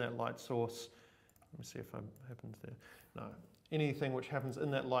moves within that light source, let me see if it happens there. No, anything which happens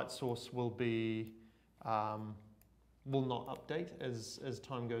in that light source will be, will not update as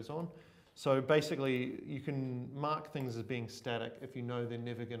time goes on. So basically, you can mark things as being static if you know they're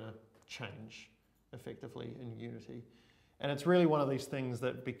never going to change effectively in Unity. And it's really one of these things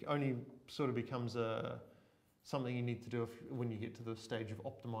that only sort of becomes something you need to do when you get to the stage of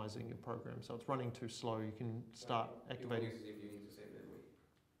optimizing your program. So it's running too slow, you can start activating. You will use it if you need to save memory.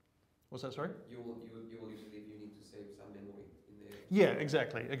 What's that, sorry? You will use it if you need to save some memory in the... Yeah,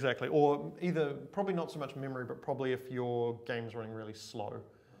 exactly. Or either, probably not so much memory, but probably if your game's running really slow,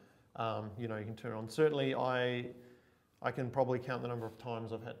 you know, you can turn it on. Certainly I can probably count the number of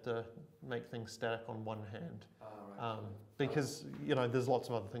times I've had to make things static on one hand. Because, you know, there's lots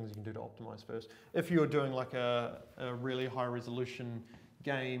of other things you can do to optimize first. If you're doing like a really high resolution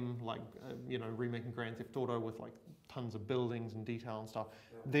game, like, you know, remaking Grand Theft Auto with like tons of buildings and detail and stuff,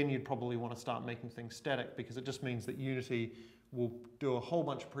 then you'd probably want to start making things static, because it just means that Unity will do a whole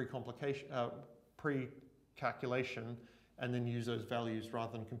bunch of pre-calculation and then use those values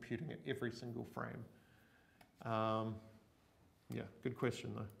rather than computing it every single frame. Yeah, good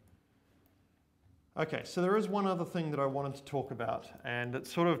question though. Okay, so there is one other thing that I wanted to talk about, and it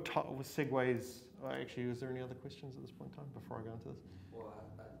sort of segues. Actually, is there any other questions at this point in time before I go into this? Well,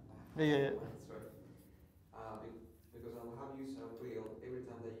 Yeah. Sorry. Because on how you use Unreal, every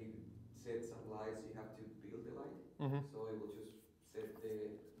time that you set some lights, you have to build the light. Mm-hmm. So it will just set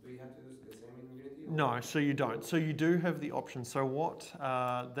the. Do you have to do the same in Unity? No, so you don't. So you do have the option. So what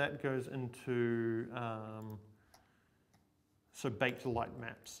that goes into. so baked light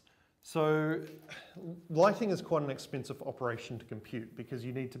maps. So lighting is quite an expensive operation to compute because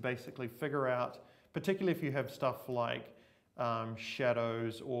you need to basically figure out, particularly if you have stuff like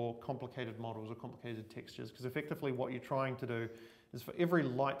shadows or complicated models or complicated textures, because effectively what you're trying to do is for every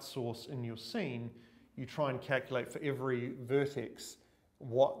light source in your scene, you try and calculate for every vertex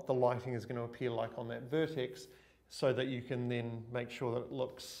what the lighting is going to appear like on that vertex so that you can then make sure that it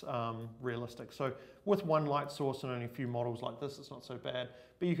looks realistic. So with one light source and only a few models like this, it's not so bad.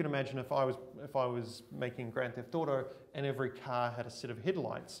 But you can imagine if I was making Grand Theft Auto and every car had a set of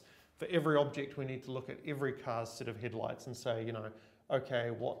headlights, for every object we need to look at every car's set of headlights and say, you know,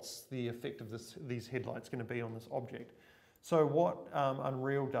 okay, what's the effect of these headlights going to be on this object? So what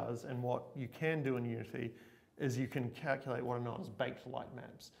Unreal does and what you can do in Unity is you can calculate what are known as baked light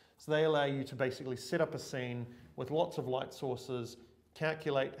maps. So they allow you to basically set up a scene with lots of light sources,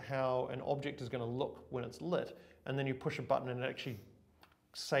 calculate how an object is going to look when it's lit, and then you push a button and it actually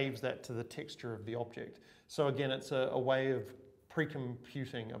saves that to the texture of the object. So again, it's a way of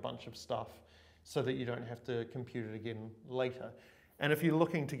pre-computing a bunch of stuff so that you don't have to compute it again later. And if you're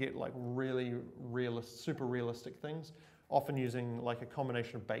looking to get like really super realistic things, often using like a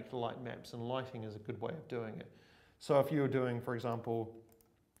combination of baked light maps and lighting is a good way of doing it. So if you were doing, for example,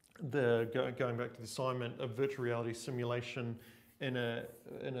 going back to the assignment of virtual reality simulation in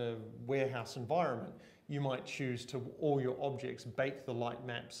a warehouse environment, you might choose to all your objects bake the light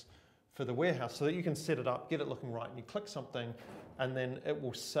maps for the warehouse so that you can set it up, get it looking right, and you click something, and then it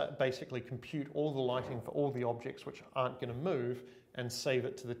will basically compute all the lighting for all the objects which aren't going to move and save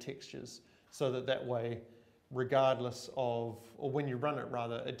it to the textures, so that way, regardless of, or when you run it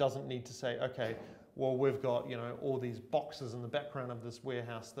rather, it doesn't need to say, okay, well, we've got, you know, all these boxes in the background of this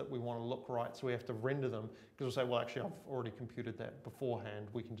warehouse that we want to look right, so we have to render them, because we'll say, well, actually, I've already computed that beforehand.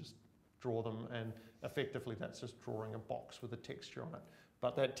 We can just draw them, and effectively that's just drawing a box with a texture on it.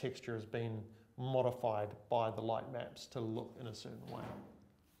 But that texture has been modified by the light maps to look in a certain way.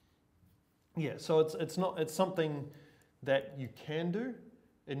 Yeah, so it's something that you can do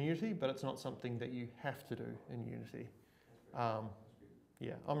in Unity, but it's not something that you have to do in Unity.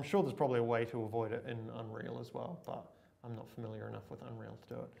 Yeah, I'm sure there's probably a way to avoid it in Unreal as well, but I'm not familiar enough with Unreal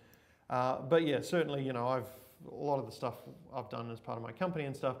to do it. But yeah, certainly, you know, a lot of the stuff I've done as part of my company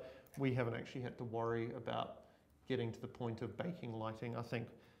and stuff, we haven't actually had to worry about getting to the point of baking lighting. I think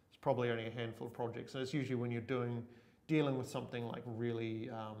it's probably only a handful of projects, and it's usually when you're dealing with something like really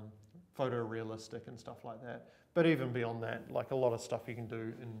photorealistic and stuff like that. But even beyond that, like a lot of stuff you can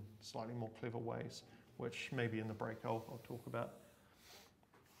do in slightly more clever ways, which maybe in the break I'll talk about.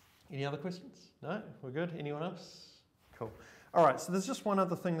 Any other questions? No? We're good? Anyone else? Cool. All right, so there's just one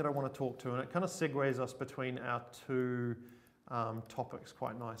other thing that I want to talk to, and it kind of segues us between our two topics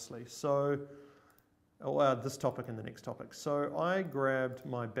quite nicely. So, this topic and the next topic. So I grabbed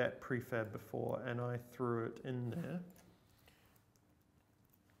my BAT prefab before and I threw it in there.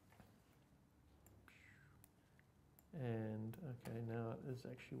 And okay, now it is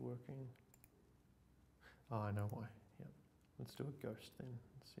actually working. Oh, I know why. Yep. Let's do a ghost then.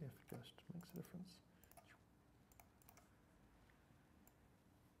 Let's see if a ghost makes a difference.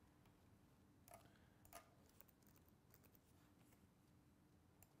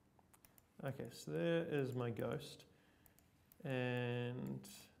 Okay, so there is my ghost, and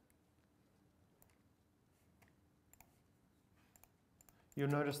you'll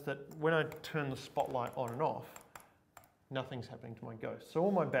notice that when I turn the spotlight on and off, nothing's happening to my ghost. So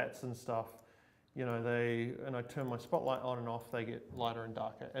all my bats and stuff, you know, and I turn my spotlight on and off, they get lighter and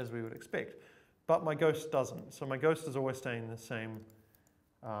darker, as we would expect. But my ghost doesn't. So my ghost is always staying the same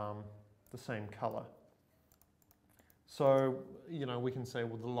color. So, you know, we can say,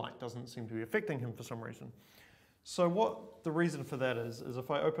 well, the light doesn't seem to be affecting him for some reason. So what the reason for that is if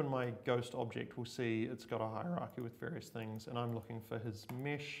I open my ghost object, we'll see it's got a hierarchy with various things, and I'm looking for his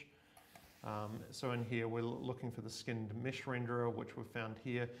mesh. So in here, we're looking for the skinned mesh renderer, which we've found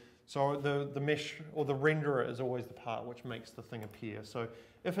here. So the mesh, or the renderer, is always the part which makes the thing appear. So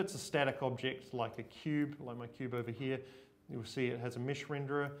if it's a static object like a cube, like my cube over here, you'll see it has a mesh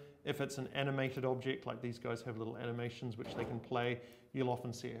renderer. If it's an animated object, like these guys have little animations which they can play, you'll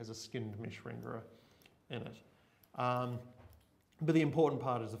often see it has a skinned mesh renderer in it. But the important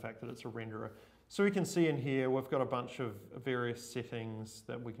part is the fact that it's a renderer. So we can see in here, we've got a bunch of various settings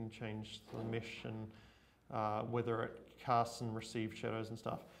that we can change the mesh and whether it casts and receives shadows and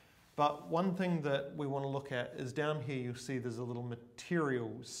stuff. But one thing that we want to look at is down here, you'll see there's a little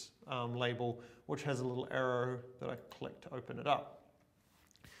materials label, which has a little arrow that I click to open it up.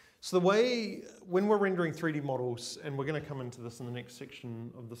 So the way, when we're rendering 3D models, and we're going to come into this in the next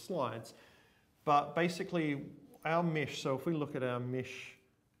section of the slides, but basically our mesh, so if we look at our mesh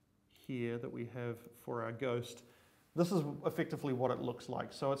here that we have for our ghost, this is effectively what it looks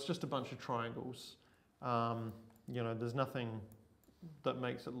like. So it's just a bunch of triangles. You know, there's nothing that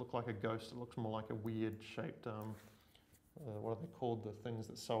makes it look like a ghost. It looks more like a weird shaped, what are they called? The things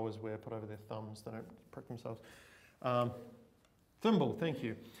that sewers wear, put over their thumbs, they don't prick themselves. Thimble, thank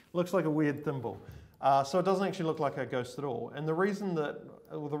you. Looks like a weird thimble. So it doesn't actually look like a ghost at all. And the reason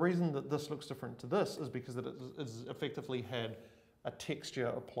that this looks different to this is because it has effectively had a texture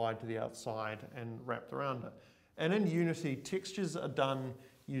applied to the outside and wrapped around it. And in Unity, textures are done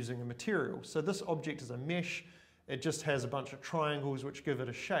using a material. So this object is a mesh. It just has a bunch of triangles which give it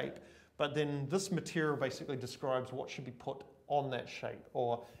a shape. But then this material basically describes what should be put on that shape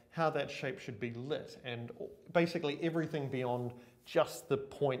or how that shape should be lit, and basically everything beyond just the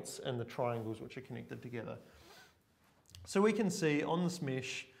points and the triangles which are connected together. So we can see on this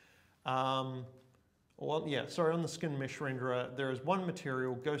mesh, on the skin mesh renderer, there is one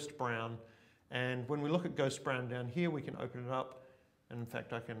material, Ghost Brown, and when we look at Ghost Brown down here, we can open it up. And in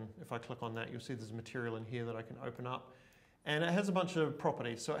fact, if I click on that, you'll see there's a material in here that I can open up. And it has a bunch of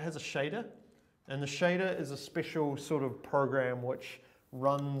properties. So it has a shader, and the shader is a special sort of program which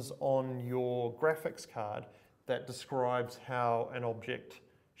runs on your graphics card that describes how an object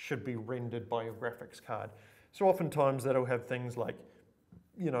should be rendered by your graphics card. So oftentimes that'll have things like,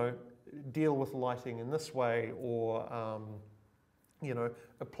 you know, deal with lighting in this way, or you know,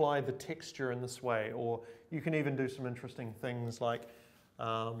 apply the texture in this way, or you can even do some interesting things like,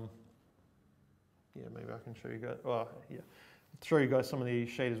 maybe I can show you guys, show you guys some of the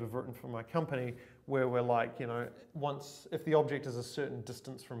shaders we've written for my company, where we're like, you know, if the object is a certain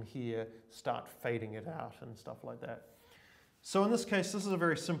distance from here, start fading it out and stuff like that. So in this case, this is a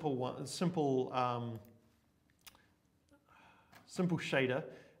very simple one, simple shader,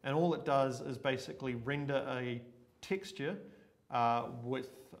 and all it does is basically render a texture with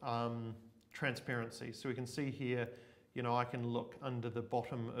transparency. So we can see here, you know, I can look under the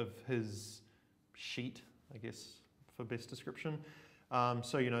bottom of his sheet, I guess, for best description.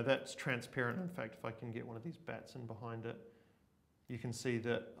 So, you know, that's transparent. In fact, if I can get one of these bats in behind it, you can see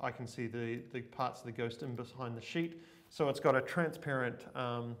that I can see the parts of the ghost in behind the sheet. So it's got a transparent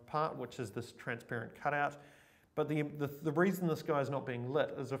part, which is this transparent cutout. But the reason this guy is not being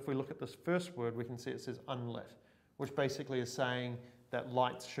lit is if we look at this first word, we can see it says unlit, which basically is saying that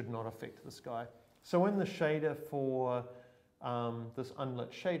lights should not affect this guy. So in the shader for this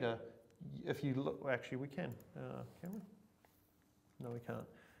unlit shader, if you look, actually we can we? No, we can't.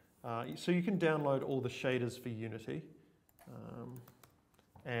 So you can download all the shaders for Unity,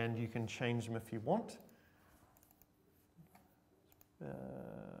 and you can change them if you want.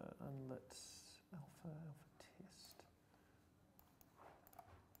 Unlit alpha test.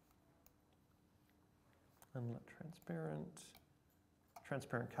 Unlit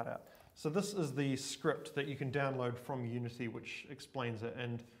transparent cutout. So this is the script that you can download from Unity, which explains it.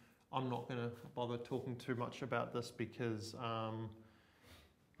 And I'm not going to bother talking too much about this because,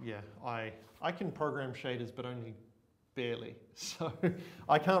 I can program shaders, but only barely. So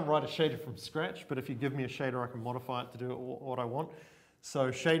I can't write a shader from scratch, but if you give me a shader, I can modify it to do what I want.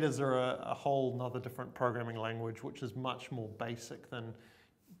 So shaders are a whole nother different programming language, which is much more basic than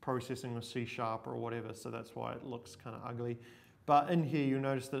processing with C# or whatever. So that's why it looks kind of ugly. But in here, you'll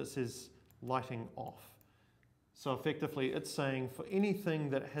notice that it says lighting off. So effectively, it's saying for anything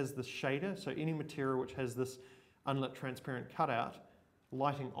that has this shader, so any material which has this unlit transparent cutout,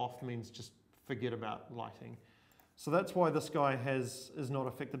 lighting off means just forget about lighting. So that's why this guy is not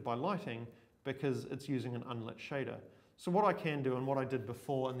affected by lighting, because it's using an unlit shader. So what I can do, and what I did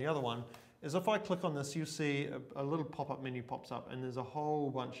before in the other one, is if I click on this, you see a little pop-up menu pops up, and there's a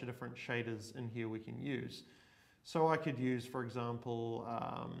whole bunch of different shaders in here we can use. So I could use, for example,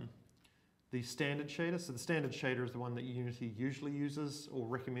 the standard shader. So the standard shader is the one that Unity usually uses or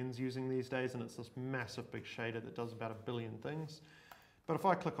recommends using these days, and it's this massive big shader that does about 1 billion things. But if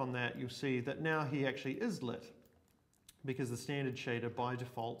I click on that, you'll see that now he actually is lit, because the standard shader by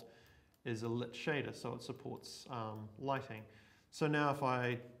default is a lit shader, so it supports lighting. So now if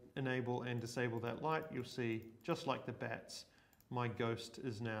I enable and disable that light, you'll see, just like the bats, my ghost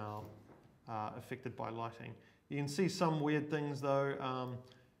is now affected by lighting. You can see some weird things though.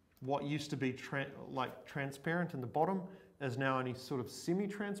 What used to be transparent in the bottom is now only sort of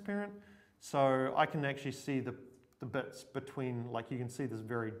semi-transparent. So I can actually see the bits between, like you can see this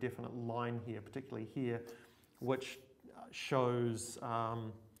very definite line here, particularly here, which shows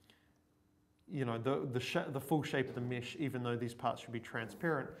you know, the full shape of the mesh, even though these parts should be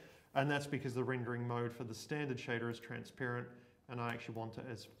transparent. And that's because the rendering mode for the standard shader is transparent, and I actually want it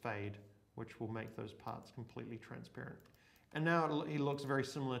as fade, which will make those parts completely transparent. And now he looks very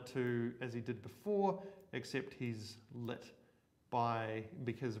similar to as he did before, except he's lit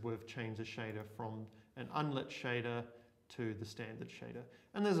because we've changed the shader from an unlit shader to the standard shader.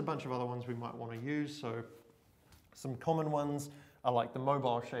 And there's a bunch of other ones we might want to use. So some common ones are like the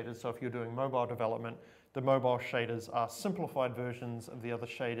mobile shaders. So if you're doing mobile development, the mobile shaders are simplified versions of the other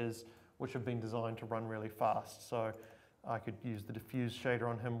shaders which have been designed to run really fast. So I could use the diffuse shader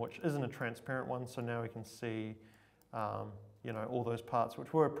on him, which isn't a transparent one. So now we can see all those parts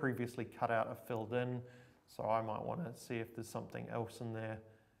which were previously cut out are filled in. So I might want to see if there's something else in there.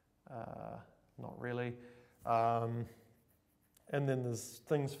 Not really. And then there's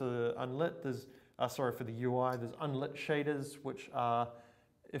things for the unlit. For the UI, there's unlit shaders, which are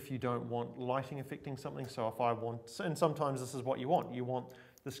if you don't want lighting affecting something. So if I want, and sometimes this is what you want. You want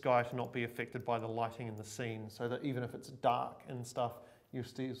the sky to not be affected by the lighting in the scene, so that even if it's dark and stuff, you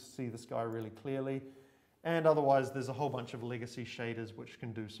still see the sky really clearly. And otherwise, there's a whole bunch of legacy shaders which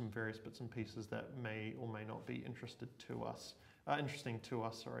can do some various bits and pieces that may or may not be interesting to us.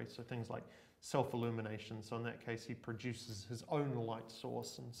 So things like self-illumination. So in that case, he produces his own light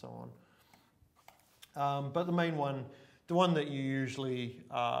source and so on. But the main one, the one that you usually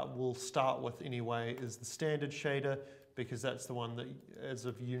will start with anyway, is the standard shader, because that's the one that, as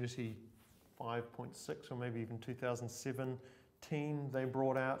of Unity 5.6 or maybe even 2017, they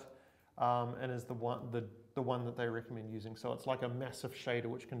brought out. And is the one that they recommend using. So it's like a massive shader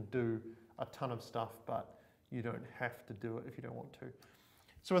which can do a ton of stuff, but you don't have to do it if you don't want to.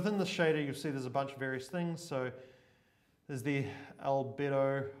 So within the shader, you'll see there's a bunch of various things. So there's the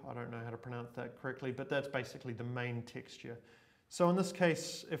albedo, I don't know how to pronounce that correctly, but that's basically the main texture. So in this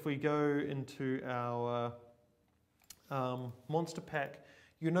case, if we go into our monster pack,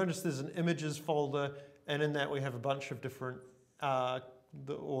 you'll notice there's an images folder, and in that we have a bunch of different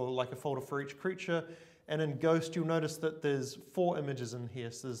or like a folder for each creature. And in Ghost, you'll notice that there's 4 images in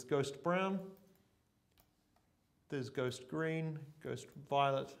here. So there's Ghost Brown, there's Ghost Green, Ghost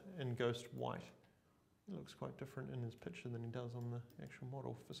Violet, and Ghost White. He looks quite different in his picture than he does on the actual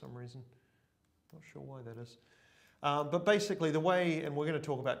model for some reason. Not sure why that is. But basically the way, and we're going to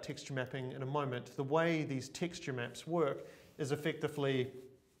talk about texture mapping in a moment, the way these texture maps work is effectively,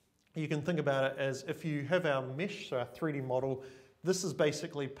 you can think about it as if you have our mesh, so our 3D model. This is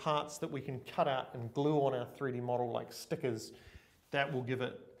basically parts that we can cut out and glue on our 3D model like stickers that will give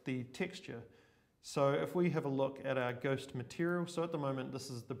it the texture. So if we have a look at our ghost material, so at the moment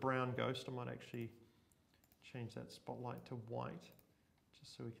this is the brown ghost. I might actually change that spotlight to white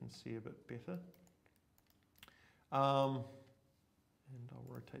just so we can see a bit better. And I'll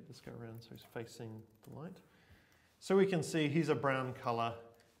rotate this guy around so he's facing the light. So we can see he's a brown color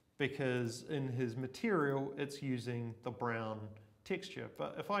because in his material it's using the brown texture.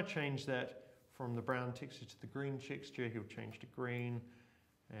 But if I change that from the brown texture to the green texture, he'll change to green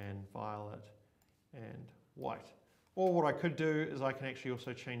and violet and white. Or what I could do is I can actually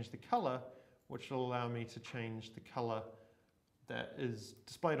also change the color, which will allow me to change the color that is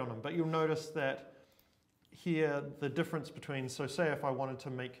displayed on him. But you'll notice that here the difference between, so say if I wanted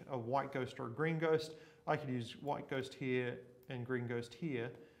to make a white ghost or a green ghost, I could use white ghost here and green ghost here.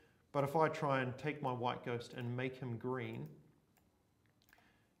 But if I try and take my white ghost and make him green,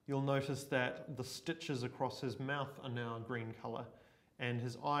 you'll notice that the stitches across his mouth are now a green color and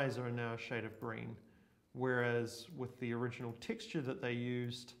his eyes are now a shade of green. Whereas with the original texture that they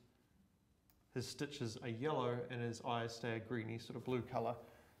used, his stitches are yellow and his eyes stay a greeny sort of blue color.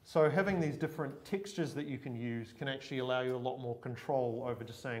 So having these different textures that you can use can actually allow you a lot more control over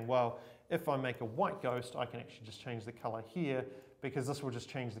just saying, well, if I make a white ghost, I can actually just change the color here, because this will just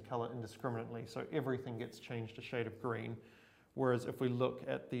change the color indiscriminately. So everything gets changed a shade of green. Whereas if we look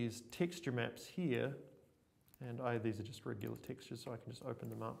at these texture maps here, and these are just regular textures, so I can just open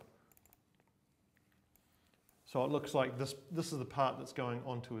them up. So it looks like this is the part that's going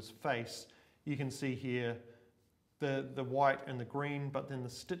onto his face. You can see here the white and the green, but then the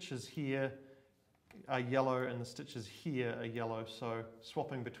stitches here are yellow and the stitches here are yellow. So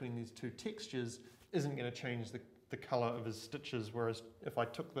swapping between these two textures isn't going to change the color of his stitches, whereas if I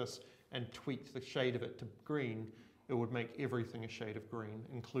took this and tweaked the shade of it to green, it would make everything a shade of green,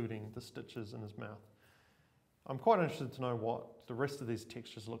 including the stitches in his mouth. I'm quite interested to know what the rest of these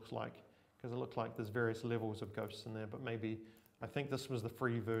textures looks like, because it looks like there's various levels of ghosts in there, but maybe, I think this was the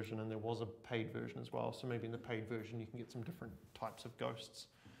free version and there was a paid version as well, so maybe in the paid version you can get some different types of ghosts.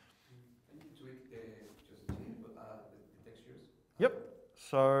 Can you tweak the textures? Yep.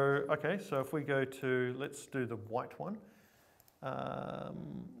 So, okay, so if we go to, let's do the white one.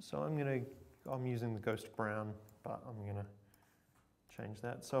 So I'm using the ghost brown, but I'm gonna change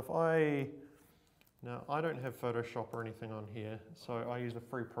that. So if now I don't have Photoshop or anything on here, so I use a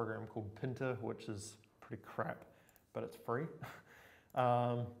free program called Pinter, which is pretty crap, but it's free.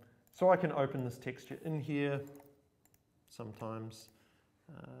 So I can open this texture in here sometimes,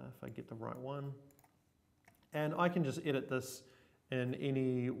 if I get the right one. And I can just edit this in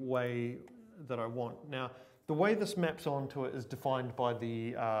any way that I want. Now, the way this maps onto it is defined by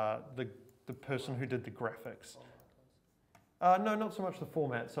the person who did the graphics. No, not so much the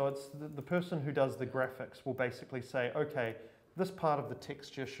format. So it's the person who does the graphics will basically say, okay, this part of the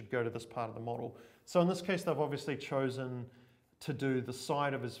texture should go to this part of the model. So in this case, they've obviously chosen to do the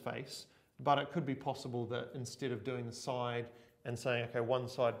side of his face, but it could be possible that instead of doing the side and saying, okay, one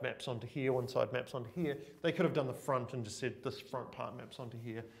side maps onto here, one side maps onto here, they could have done the front and just said this front part maps onto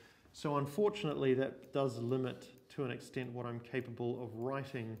here. So unfortunately, that does limit to an extent what I'm capable of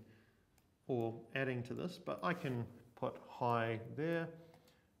writing or adding to this, but I can put high there,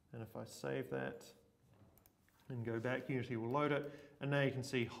 and if I save that and go back, usually we'll load it, and now you can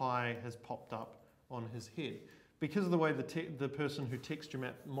see high has popped up on his head. Because of the way the person who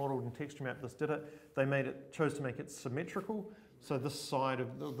modeled and texture mapped this did it, they chose to make it symmetrical. So this side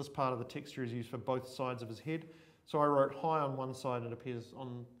of this part of the texture is used for both sides of his head. So I wrote high on one side, it appears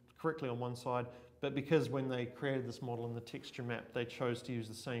correctly on one side, but because when they created this model in the texture map, they chose to use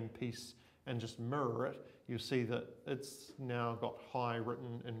the same piece and just mirror it, you'll see that it's now got high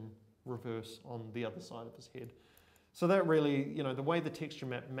written in reverse on the other side of his head. So that really, the way the texture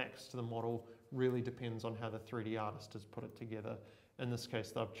map maps to the model really depends on how the 3D artist has put it together. In this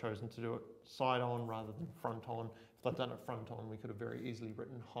case, they've chosen to do it side on rather than front on. If they'd done it front on, we could have very easily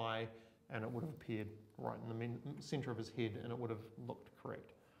written high and it would have appeared right in the center of his head and it would have looked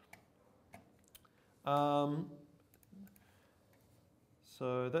correct.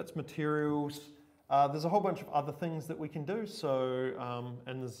 So that's materials. There's a whole bunch of other things that we can do. So,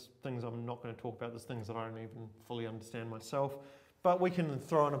 and there's things I'm not going to talk about. There's things that I don't even fully understand myself. But we can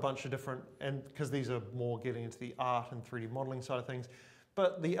throw in a bunch of different, and because these are more getting into the art and 3D modeling side of things.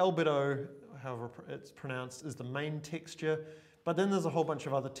 But the albedo, however it's pronounced, is the main texture. But then there's a whole bunch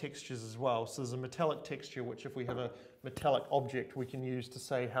of other textures as well. So there's a metallic texture, which if we have a metallic object, we can use to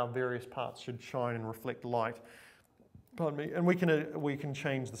say how various parts should shine and reflect light. Pardon me. And we can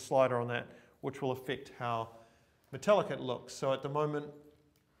change the slider on that, which will affect how metallic it looks. So at the moment,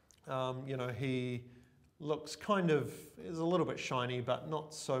 he looks is a little bit shiny, but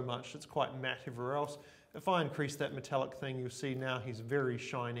not so much. It's quite matte everywhere else. If I increase that metallic thing, you'll see now he's very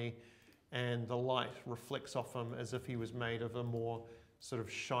shiny and the light reflects off him as if he was made of a more sort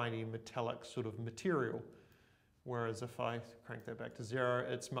of shiny metallic sort of material. Whereas if I crank that back to 0,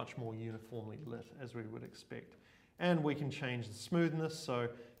 it's much more uniformly lit as we would expect. And we can change the smoothness. So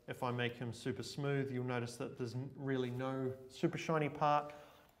if I make him super smooth, you'll notice that there's really no super shiny part.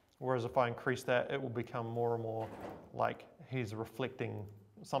 Whereas if I increase that, it will become more and more like he's reflecting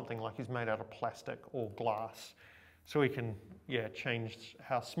something like he's made out of plastic or glass. So we can, change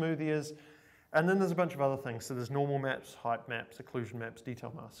how smooth he is. And then there's a bunch of other things. So there's normal maps, height maps, occlusion maps,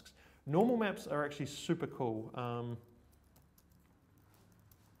 detail masks. Normal maps are actually super cool.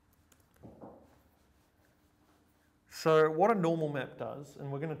 So what a normal map does,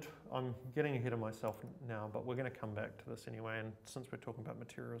 and I'm getting ahead of myself now, but we're going to come back to this anyway, and since we're talking about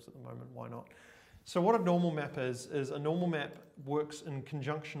materials at the moment, why not? So what a normal map is a normal map works in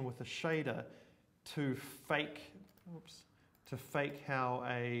conjunction with a shader to fake how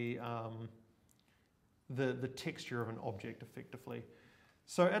the texture of an object effectively.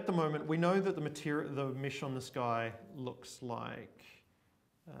 So at the moment, we know that the mesh on this guy looks like,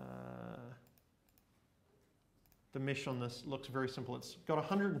 the mesh on this looks very simple. It's got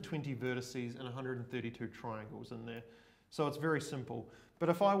 120 vertices and 132 triangles in there. So it's very simple. But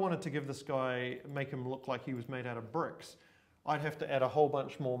if I wanted to give this guy, make him look like he was made out of bricks, I'd have to add a whole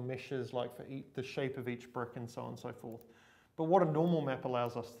bunch more meshes like for the shape of each brick and so on and so forth. But what a normal map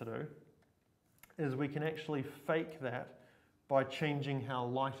allows us to do is we can actually fake that by changing how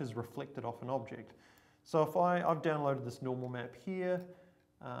light is reflected off an object. So if I've downloaded this normal map here,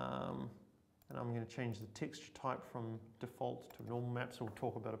 and I'm going to change the texture type from default to normal map, so we'll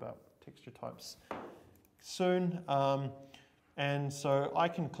talk a bit about texture types soon. And so I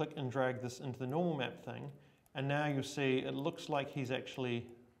can click and drag this into the normal map thing, and now you'll see it looks like he's actually,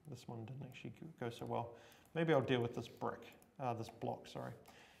 this one didn't actually go so well. Maybe I'll deal with this this block, sorry.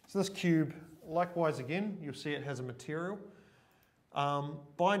 So this cube, likewise again, you'll see it has a material.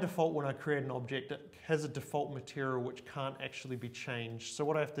 By default, when I create an object, it has a default material which can't actually be changed. So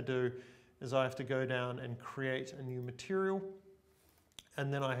what I have to do is I have to go down and create a new material,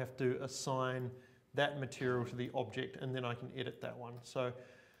 and then I have to assign that material to the object, and then I can edit that one. So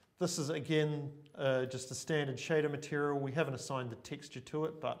this is again just a standard shader material. We haven't assigned the texture to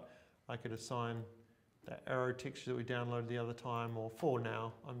it, but I could assign that arrow texture that we downloaded the other time, or for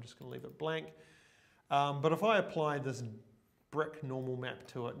now, I'm just going to leave it blank. But if I apply this brick normal map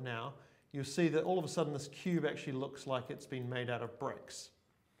to it now, you'll see that all of a sudden this cube actually looks like it's been made out of bricks.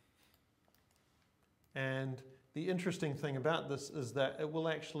 And the interesting thing about this is that it will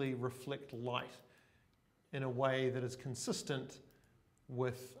actually reflect light in a way that is consistent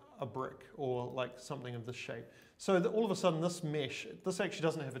with a brick or like something of this shape. So that all of a sudden this mesh, this actually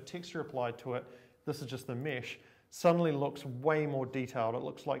doesn't have a texture applied to it, this is just the mesh, suddenly looks way more detailed. It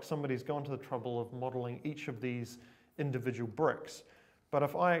looks like somebody's gone to the trouble of modeling each of these individual bricks. But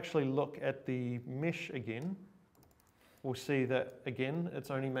if I actually look at the mesh again, we'll see that again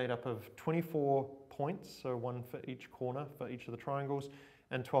it's only made up of 24 points, so one for each corner for each of the triangles,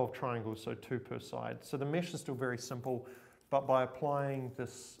 and 12 triangles, so 2 per side. So the mesh is still very simple, but by applying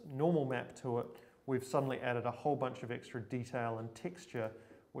this normal map to it, we've suddenly added a whole bunch of extra detail and texture,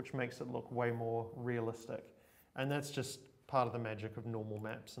 which makes it look way more realistic. And that's just part of the magic of normal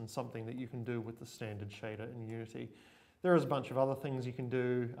maps and something that you can do with the standard shader in Unity. There is a bunch of other things you can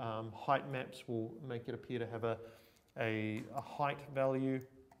do. Height maps will make it appear to have a height value.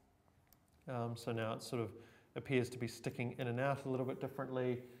 So now it sort of appears to be sticking in and out a little bit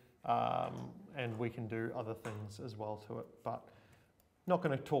differently. And we can do other things as well to it. But not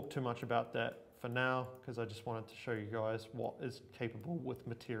going to talk too much about that for now, because I just wanted to show you guys what is capable with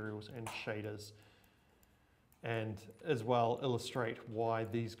materials and shaders, and as well illustrate why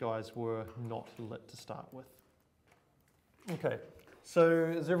these guys were not lit to start with. Okay, so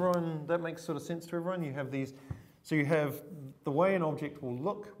is everyone, that makes sort of sense to everyone? You have these, so you have the way an object will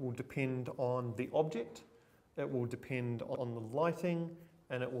look will depend on the object, it will depend on the lighting,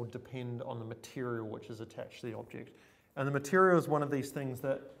 and it will depend on the material which is attached to the object. And the material is one of these things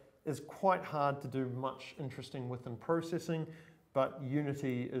that is quite hard to do much interesting with in processing, but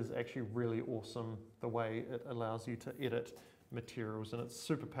Unity is actually really awesome the way it allows you to edit materials, and it's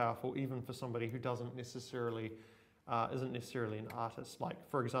super powerful even for somebody who doesn't necessarily isn't necessarily an artist. Like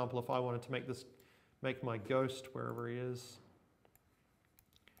for example, if I wanted to make my ghost, wherever he is,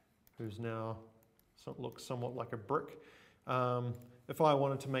 who's now looks somewhat like a brick, if I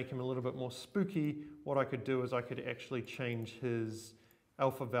wanted to make him a little bit more spooky, what I could do is I could actually change his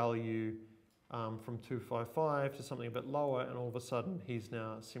alpha value from 255 to something a bit lower, and all of a sudden he's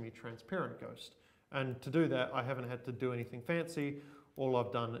now a semi-transparent ghost. And to do that, I haven't had to do anything fancy. All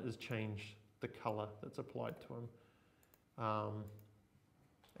I've done is change the color that's applied to him.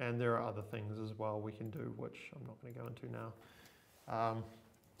 And there are other things as well we can do, which I'm not going to go into now,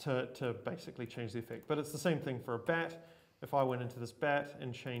 to basically change the effect. But it's the same thing for a bat. If I went into this bat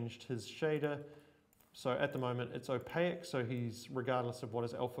and changed his shader, so at the moment it's opaque, so he's, regardless of what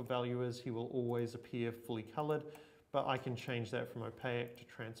his alpha value is, he will always appear fully colored, but I can change that from opaque to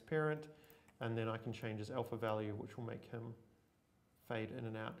transparent, and then I can change his alpha value, which will make him fade in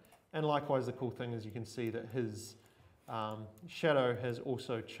and out. And likewise, the cool thing is you can see that his shadow has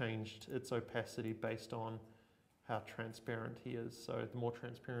also changed its opacity based on how transparent he is. So the more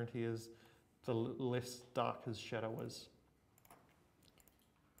transparent he is, the less dark his shadow is.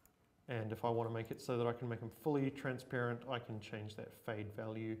 And if I want to make it so that I can make him fully transparent, I can change that fade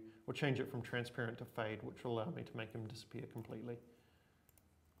value, or change it from transparent to fade, which will allow me to make him disappear completely.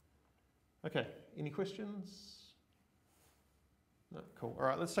 Okay, any questions? No, cool. All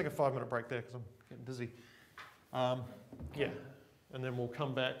right, let's take a 5-minute break there because I'm getting dizzy. Yeah, and then we'll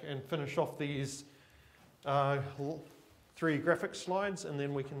come back and finish off these 3 graphic slides, and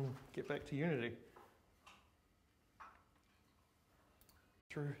then we can get back to Unity.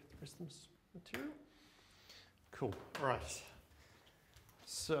 Through the rest of this material. Cool. All right.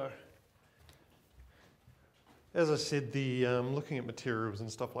 So, as I said, the looking at materials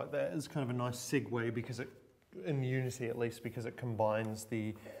and stuff like that is kind of a nice segue, because it, in Unity at least, because it combines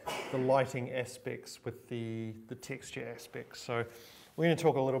the lighting aspects with the texture aspects. So we're going to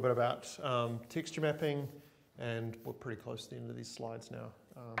talk a little bit about texture mapping, and we're pretty close to the end of these slides now.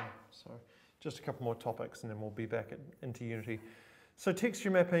 So just a couple more topics, and then we'll be back into Unity. So texture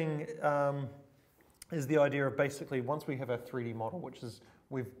mapping is the idea of basically, once we have our 3D model, which is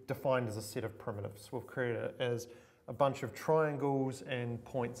we've defined as a set of primitives, we've created it as a bunch of triangles and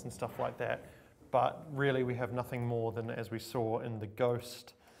points and stuff like that. But really we have nothing more than, as we saw in the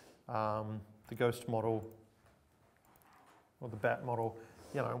ghost model, or the bat model,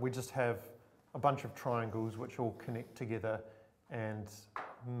 you know, we just have a bunch of triangles which all connect together and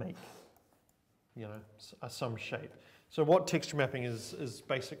make, you know, some shape. So what texture mapping is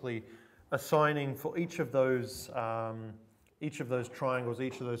basically assigning for each of those triangles,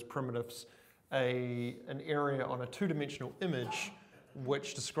 each of those primitives, an area on a two-dimensional image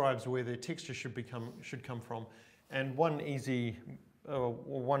which describes where their texture should come from. And one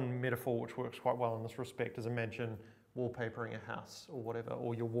metaphor which works quite well in this respect is, imagine wallpapering a house or whatever,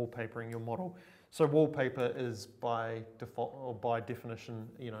 or you're wallpapering your model. So wallpaper is by default or by definition,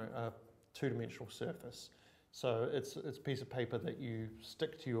 a two-dimensional surface. So it's a piece of paper that you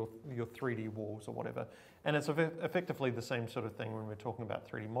stick to your 3D walls or whatever. And it's effectively the same sort of thing when we're talking about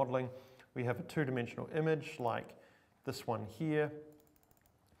 3D modeling. We have a two-dimensional image like this one here.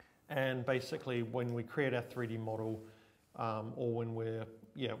 And basically when we create our 3D model, or when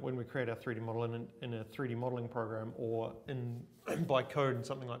we create our 3D model in a 3D modeling program, or by code in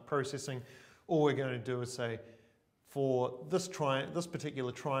something like processing, all we're going to do is say, for this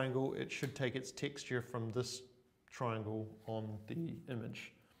particular triangle, it should take its texture from this triangle on the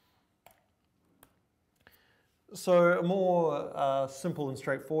image. So a more simple and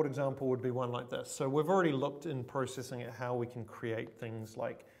straightforward example would be one like this. So we've already looked in processing at how we can create things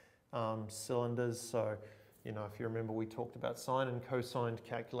like cylinders. So, if you remember, we talked about sine and cosine to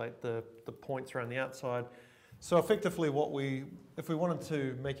calculate the points around the outside. So effectively if we wanted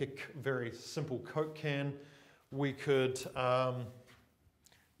to make a very simple Coke can, we could have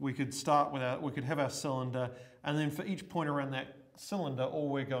our cylinder, and then for each point around that cylinder, all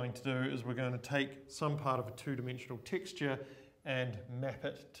we're going to do is we're going to take some part of a two-dimensional texture and map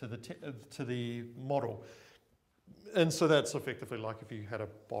it to the model. And so that's effectively like if you had a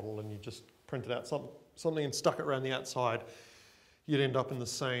bottle and you just printed out something and stuck it around the outside, you'd end up in the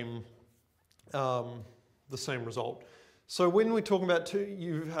same result. So when we talk about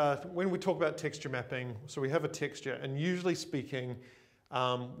texture mapping, so we have a texture, and usually speaking,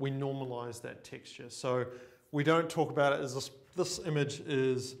 we normalize that texture. So we don't talk about it as this image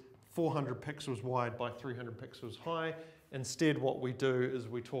is 400 pixels wide by 300 pixels high. Instead, what we do is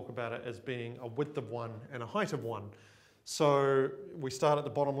we talk about it as being a width of 1 and a height of 1. So we start at the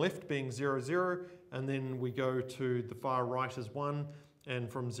bottom left being 0, 0, and then we go to the far right as 1, and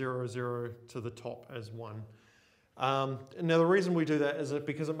from 0, 0 to the top as 1. Now the reason we do that is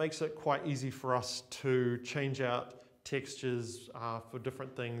because it makes it quite easy for us to change out textures for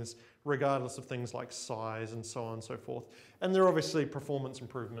different things, regardless of things like size and so on and so forth. And there are obviously performance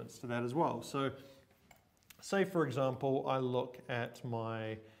improvements to that as well. So say, for example, I look at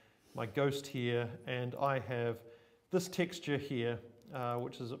my ghost here, and I have this texture here,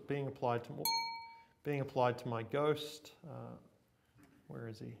 which is being applied to my ghost. Where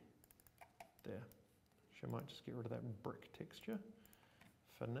is he? There. I might just get rid of that brick texture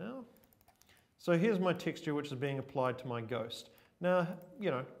for now. So here's my texture which is being applied to my ghost. Now,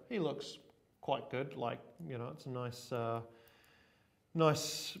 he looks quite good. Like, it's a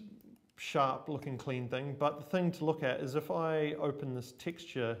nice sharp looking clean thing. But the thing to look at is if I open this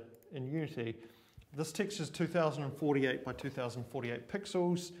texture in Unity, this texture is 2048 by 2048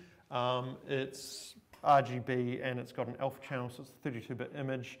 pixels. It's RGB and it's got an alpha channel, so it's a 32-bit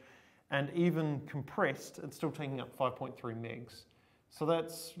image. And even compressed, it's still taking up 5.3 megs. So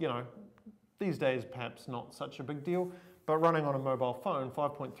that's, these days perhaps not such a big deal, but running on a mobile phone,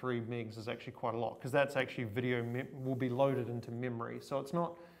 5.3 megs is actually quite a lot, because that's actually video will be loaded into memory. So it's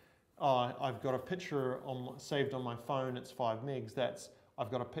not, I've got a picture saved on my phone, it's 5 megs. That's,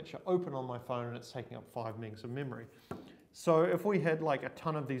 I've got a picture open on my phone and it's taking up 5 megs of memory. So if we had like a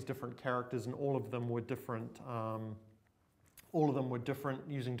ton of these different characters and all of them were different,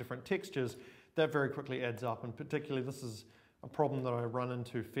 using different textures, that very quickly adds up. And particularly, this is a problem that I run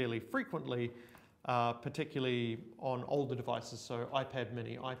into fairly frequently, particularly on older devices, so iPad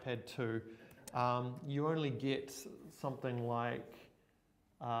mini, iPad 2. You only get something like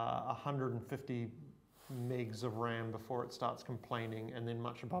 150 megs of RAM before it starts complaining, and then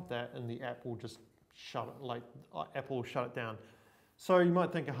much above that, and the app will just shut it, Apple will shut it down. So you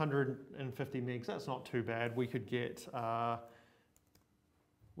might think 150 megs, that's not too bad. We could get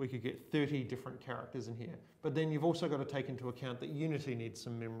 30 different characters in here. But then you've also got to take into account that Unity needs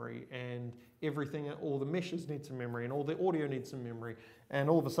some memory, and all the meshes need some memory, and all the audio needs some memory, and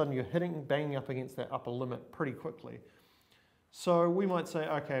all of a sudden you're banging up against that upper limit pretty quickly. So we might say,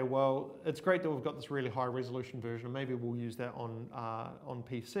 okay, well, it's great that we've got this really high resolution version, and maybe we'll use that on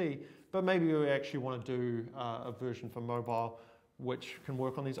PC, but maybe we actually want to do a version for mobile which can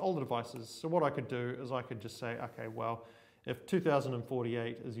work on these older devices. So what I could do is I could just say, okay, well, if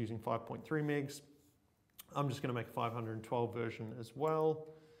 2048 is using 5.3 megs, I'm just going to make a 512 version as well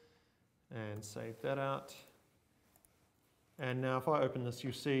and save that out. And now if I open this,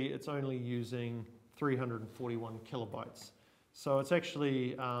 you see it's only using 341 kilobytes. So it's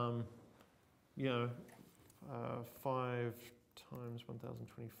actually you know, 5 times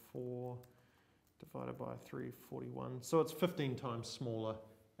 1024 divided by 341. So it's 15 times smaller,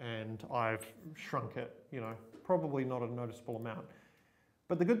 and I've shrunk it, you know, probably not a noticeable amount.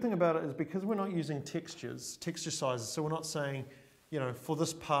 But the good thing about it is because we're not using texture sizes, so we're not saying, you know, for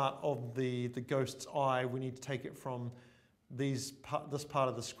this part of the ghost's eye, we need to take it from this part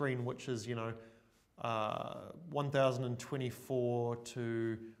of the screen, which is, you know, 1024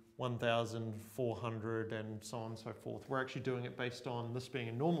 to 1400 and so on and so forth. We're actually doing it based on this being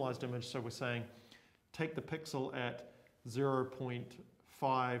a normalized image, so we're saying take the pixel at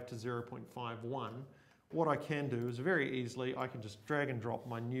 0.5 to 0.51. What I can do is very easily, I can just drag and drop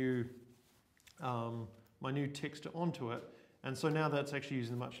my new texture onto it. And so now that's actually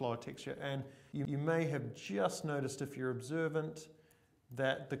using a much lower texture. And you may have just noticed, if you're observant,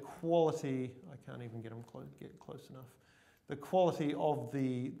 that the quality, I can't even get close enough, the quality of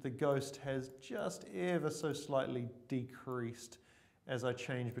the ghost has just ever so slightly decreased as I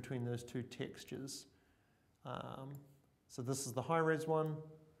change between those two textures. So this is the high-res one.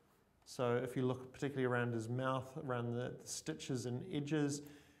 So if you look particularly around his mouth, around the stitches and edges,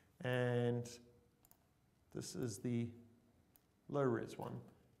 and this is the low-res one.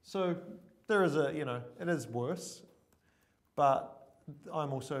 So there is a, you know, it is worse, but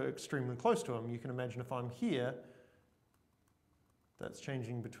I'm also extremely close to him. You can imagine if I'm here, that's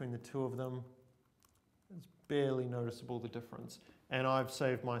changing between the two of them. It's barely noticeable, the difference. And I've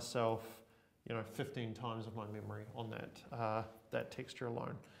saved myself, you know, 15 times of my memory on that texture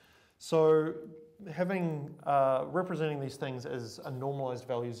alone. So having, representing these things as a normalized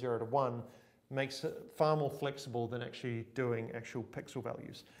value 0 to 1 makes it far more flexible than actually doing actual pixel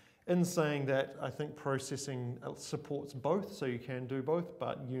values. In saying that, I think processing supports both, so you can do both,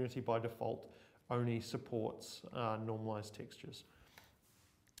 but Unity by default only supports normalized textures.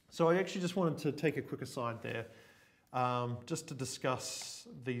 So I actually just wanted to take a quick aside there, just to discuss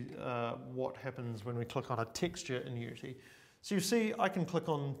what happens when we click on a texture in Unity. So you see, I can click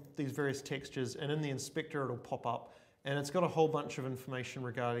on these various textures, and in the inspector it'll pop up, and it's got a whole bunch of information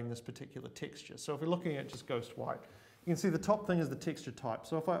regarding this particular texture. So if we're looking at just Ghost White, you can see the top thing is the texture type.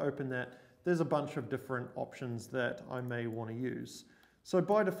 So if I open that, there's a bunch of different options that I may want to use. So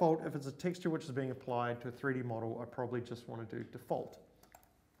by default, if it's a texture which is being applied to a 3D model, I probably just want to do default.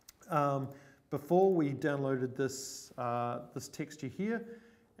 Before we downloaded this, this texture here,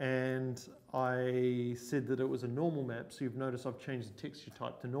 and I said that it was a normal map, so you've noticed I've changed the texture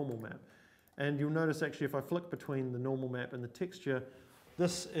type to normal map. And you'll notice actually if I flick between the normal map and the texture,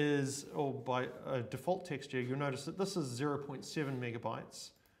 this is, or by a default texture, you'll notice that this is 0.7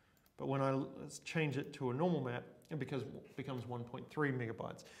 megabytes, but when I change it to a normal map, it becomes 1.3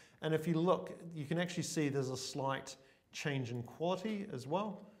 megabytes. And if you look, you can actually see there's a slight change in quality as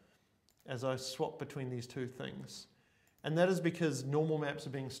well as I swap between these two things. And that is because normal maps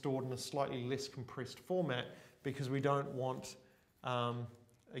are being stored in a slightly less compressed format, because we don't want,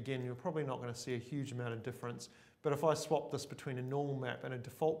 again, you're probably not going to see a huge amount of difference, but if I swap this between a normal map and a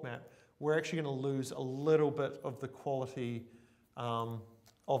default map, we're actually going to lose a little bit of the quality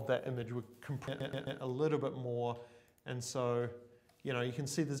of that image. We're compressing it a little bit more, and so, you know, you can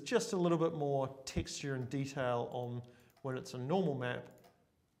see there's just a little bit more texture and detail on when it's a normal map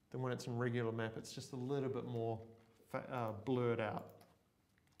than when it's in regular map. It's just a little bit more blurred out.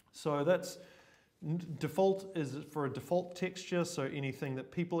 So that's default is for a default texture, so anything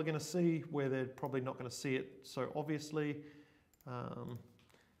that people are going to see where they're probably not going to see it so obviously.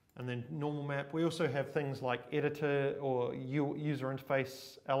 And then normal map. We also have things like editor or user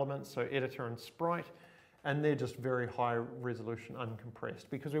interface elements, so editor and sprite, and they're just very high resolution uncompressed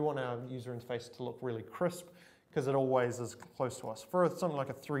because we want our user interface to look really crisp, because it always is close to us. For something like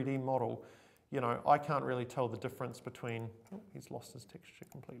a 3D model, you know, I can't really tell the difference between, oh, he's lost his texture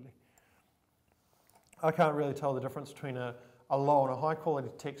completely. I can't really tell the difference between a low and a high quality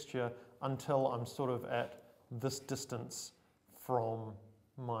texture until I'm sort of at this distance from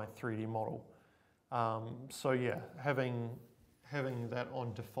my 3D model. So yeah, having that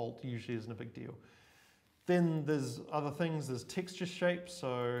on default usually isn't a big deal. Then there's other things, there's texture shapes.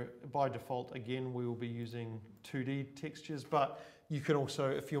 So by default, again, we will be using 2D textures, but you can also,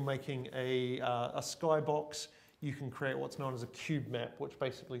 if you're making a skybox, you can create what's known as a cube map, which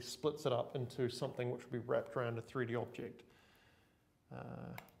basically splits it up into something which will be wrapped around a 3D object.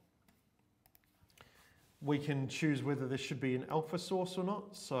 We can choose whether there should be an alpha source or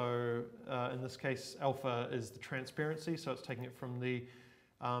not. So in this case, alpha is the transparency, so it's taking it from the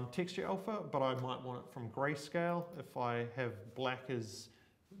texture alpha, but I might want it from grayscale if I have black as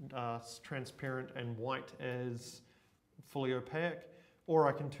transparent and white as fully opaque. or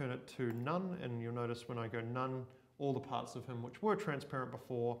I can turn it to none, and you'll notice when I go none, all the parts of him which were transparent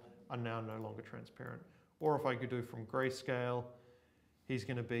before are now no longer transparent. Or if I could do from grayscale, he's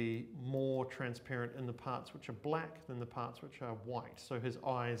going to be more transparent in the parts which are black than the parts which are white. So his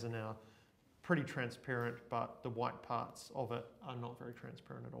eyes are now pretty transparent, but the white parts of it are not very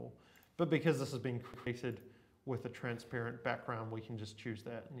transparent at all. But because this has been created with a transparent background, we can just choose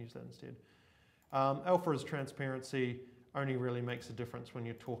that and use that instead. Alpha's transparency only really makes a difference when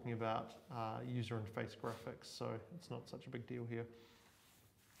you're talking about user interface graphics, so it's not such a big deal here.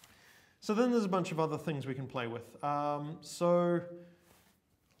 So then there's a bunch of other things we can play with. So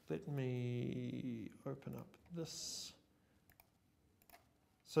let me open up this.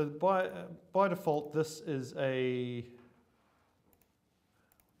 So by default, this is a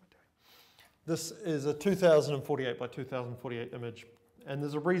 2048 by 2048 image, and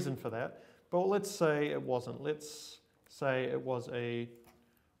there's a reason for that. But let's say it wasn't. Let's say it was a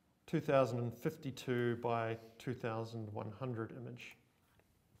 2052 by 2100 image.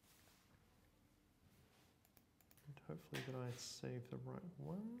 And hopefully that I save the right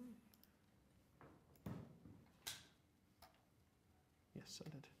one. Yes, I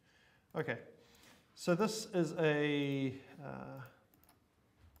did. Okay, so this is a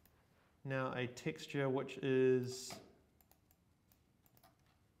now a texture which is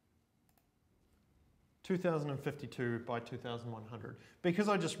 2052 by 2100. Because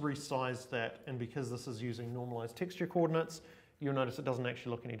I just resized that, and because this is using normalized texture coordinates, you'll notice it doesn't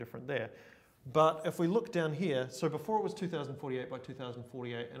actually look any different there. But if we look down here, so before it was 2048 by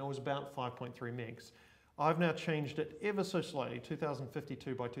 2048, and it was about 5.3 megs. I've now changed it ever so slightly,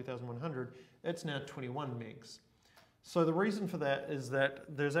 2052 by 2100, it's now 21 megs. So the reason for that is that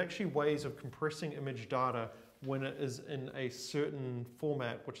there's actually ways of compressing image data when it is in a certain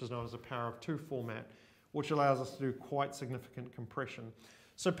format, which is known as a power of 2 format, which allows us to do quite significant compression.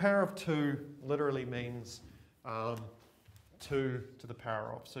 So power of 2 literally means 2 to the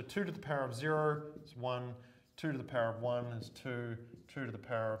power of. So 2 to the power of 0 is 1, 2 to the power of 1 is 2, 2 to the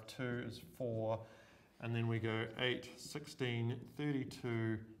power of 2 is 4, and then we go 8, 16,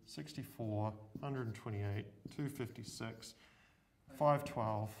 32, 64, 128, 256,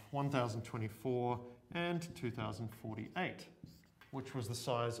 512, 1024, and 2048, which was the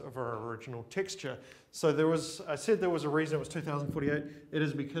size of our original texture. So there was, I said there was a reason it was 2048. It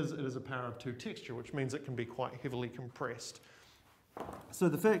is because it is a power of 2 texture, which means it can be quite heavily compressed. So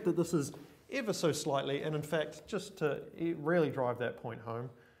the fact that this is ever so slightly, and in fact, just to really drive that point home,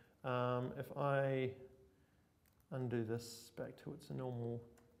 if I undo this back to its normal,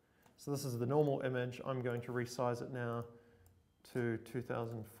 so this is the normal image, I'm going to resize it now to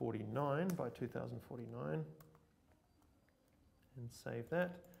 2049 by 2049 and save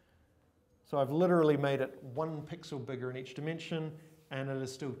that. So I've literally made it 1 pixel bigger in each dimension, and it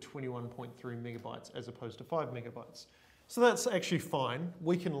is still 21.3 megabytes as opposed to 5 megabytes. So that's actually fine.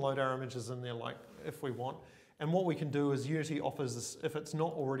 We can load our images in there like if we want. And what we can do is Unity offers this, if it's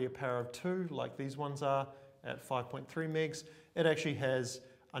not already a power of 2 like these ones are at 5.3 megs, it actually has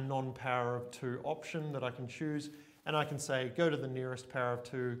a non-power of 2 option that I can choose. And I can say, go to the nearest power of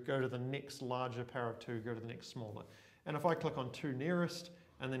 2, go to the next larger power of 2, go to the next smaller. And if I click on 2 nearest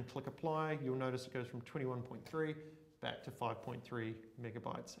and then click apply, you'll notice it goes from 21.3 back to 5.3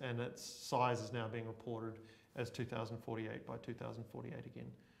 megabytes. And its size is now being reported as 2048 by 2048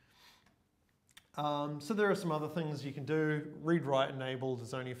 again. So there are some other things you can do. Read write enabled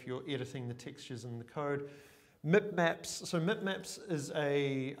is only if you're editing the textures in the code. MIP maps. So MIP maps is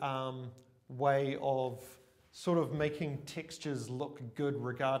a way of sort of making textures look good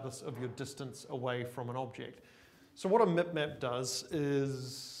regardless of your distance away from an object. So what a MIP map does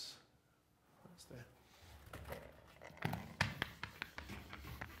is,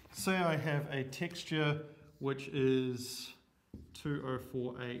 say I have a texture which is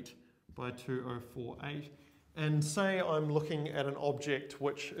 2048 by 2048, and say I'm looking at an object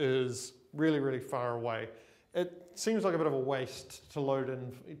which is really, really far away. It seems like a bit of a waste to load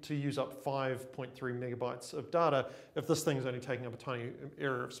in, to use up 5.3 megabytes of data if this thing's only taking up a tiny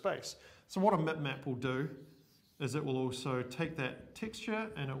area of space. So what a MIP map will do is it will also take that texture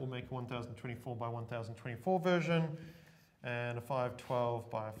and it will make a 1024 by 1024 version and a 512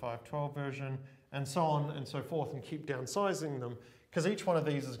 by a 512 version and so on and so forth, and keep downsizing them because each one of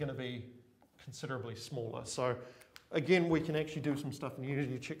these is going to be considerably smaller. So again, we can actually do some stuff in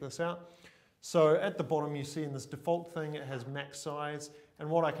Unity to check this out. So at the bottom you see in this default thing it has max size, and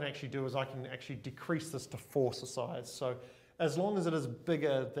what I can actually do is I can actually decrease this to force the size. So as long as it is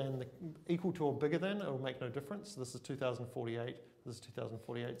bigger than, equal to or bigger than, it will make no difference. This is 2048, this is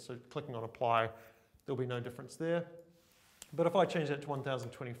 2048, so clicking on apply, there'll be no difference there. But if I change that to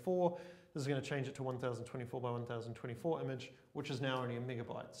 1024, this is going to change it to 1024 by 1024 image, which is now only a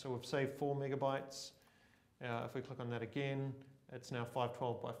megabyte. So we've saved 4 megabytes. If we click on that again, it's now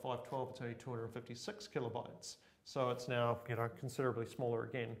 512 by 512. It's only 256 kilobytes. So it's now, considerably smaller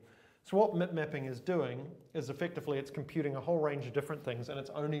again. So what MIT mapping is doing is effectively it's computing a whole range of different things, and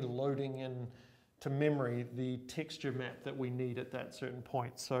it's only loading in to memory the texture map that we need at that certain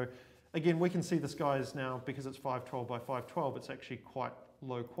point. So again, we can see this guy is now, because it's 512 by 512, it's actually quite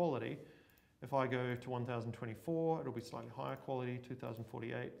low quality. If I go to 1024, it'll be slightly higher quality,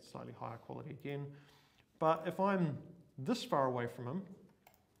 2048, slightly higher quality again. But if I'm this far away from him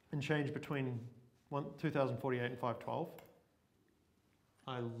and change between 2048 and 512,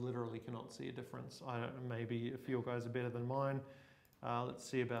 I literally cannot see a difference. I don't know, maybe if your guys are better than mine. Let's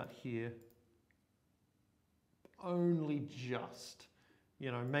see about here. Only just,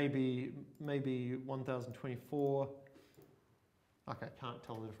 maybe 1024. Okay, can't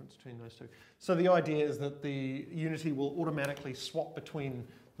tell the difference between those two. So the idea is that the Unity will automatically swap between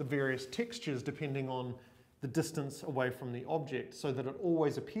the various textures depending on the distance away from the object, so that it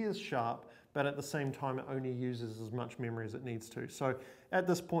always appears sharp, but at the same time it only uses as much memory as it needs to. So at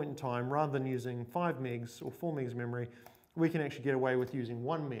this point in time, rather than using 5 megs or 4 megs memory, we can actually get away with using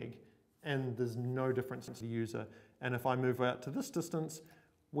 1 meg, and there's no difference to the user. And if I move out to this distance,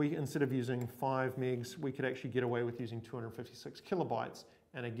 instead of using 5 megs, we could actually get away with using 256 kilobytes.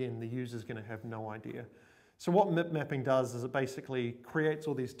 And again, the user's going to have no idea. So what MIP mapping does is it basically creates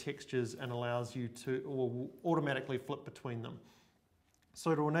all these textures and allows you to automatically flip between them.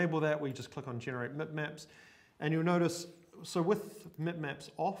 So to enable that, we just click on Generate MIP Maps. And you'll notice, so with MIP Maps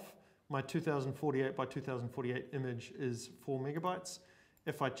off, my 2048 by 2048 image is 4 megabytes.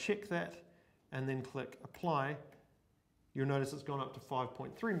 If I check that and then click Apply, you'll notice it's gone up to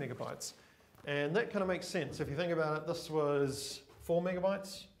 5.3 megabytes. And that kind of makes sense. If you think about it, this was 4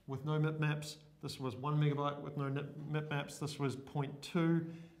 megabytes with no MIP maps. This was 1 megabyte with no MIP maps. This was 0.2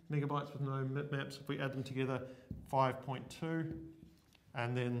 megabytes with no MIP maps. If we add them together, 5.2.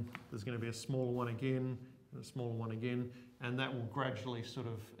 And then there's going to be a smaller one again, and a smaller one again, and that will gradually sort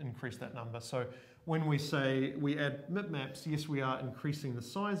of increase that number. So when we say we add MIP maps, yes, we are increasing the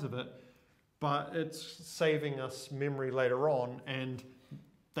size of it, but it's saving us memory later on, and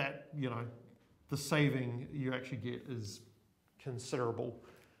that, the saving you actually get is considerable,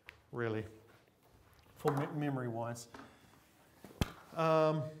 really, for memory-wise.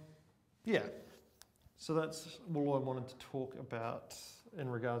 Yeah, so that's all I wanted to talk about in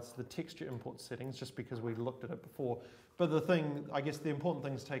regards to the texture import settings, just because we looked at it before. But the thing, I guess the important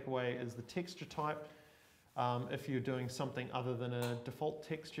thing to take away is the texture type, if you're doing something other than a default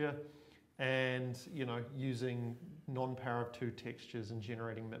texture, and using non-power of 2 textures and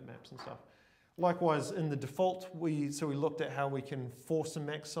generating MIP maps and stuff. Likewise, in the default, we looked at how we can force a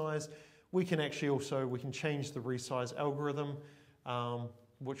max size. We can actually we can change the resize algorithm,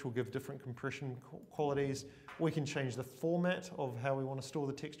 which will give different compression qualities. We can change the format of how we want to store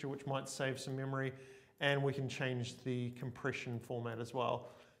the texture, which might save some memory, and we can change the compression format as well.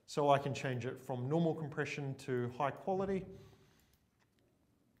 So I can change it from normal compression to high quality,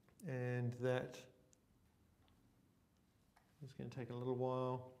 and that is going to take a little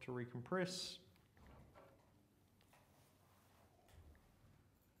while to recompress.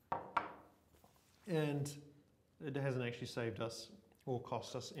 And it hasn't actually saved us or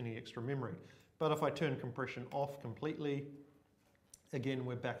cost us any extra memory. But if I turn compression off completely, again,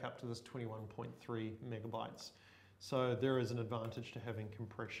 we're back up to this 21.3 megabytes. So there is an advantage to having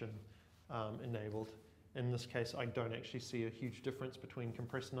compression enabled. In this case, I don't actually see a huge difference between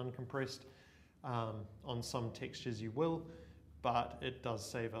compressed and uncompressed. On some textures you will, but it does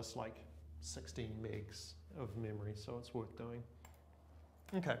save us like 16 megs of memory, so it's worth doing.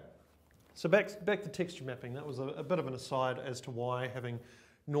 Okay, so back to texture mapping. That was a bit of an aside as to why having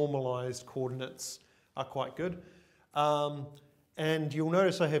normalized coordinates are quite good. And you'll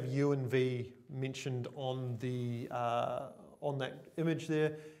notice I have U and V mentioned on that image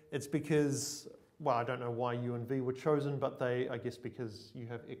there. It's because, well, I don't know why U and V were chosen, but I guess because you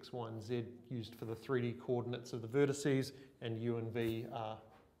have X, Y, and Z used for the 3D coordinates of the vertices, and U and V are,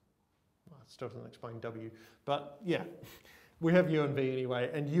 well, it still doesn't explain W, but yeah, we have U and V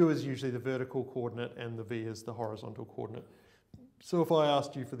anyway, and U is usually the vertical coordinate and the V is the horizontal coordinate. So if I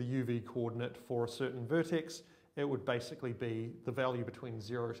asked you for the UV coordinate for a certain vertex, it would basically be the value between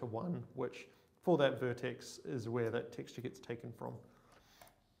 0 to 1, which for that vertex is where that texture gets taken from.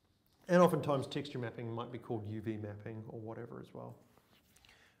 And oftentimes texture mapping might be called UV mapping or whatever as well.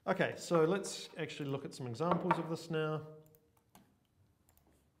 Okay, so let's actually look at some examples of this now.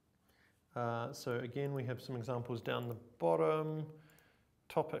 So again, we have some examples down the bottom.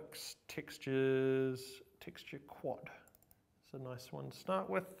 Topics, textures, texture quad. It's a nice one to start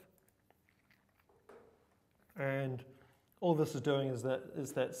with. And all this is doing is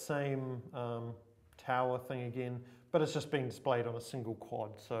that same tower thing again, but it's just being displayed on a single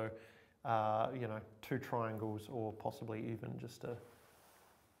quad. So, you know, 2 triangles or possibly even just a,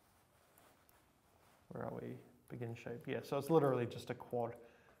 where are we? Begin shape. Yeah, so it's literally just a quad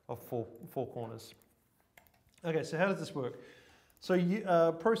of four corners. Okay, so how does this work? So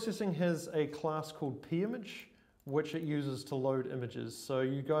processing has a class called pimage, which it uses to load images. So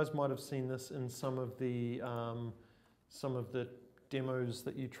you guys might have seen this in some of the demos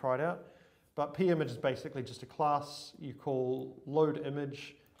that you tried out. But pimage is basically just a class you call load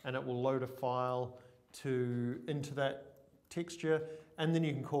image, and it will load a file into that texture, and then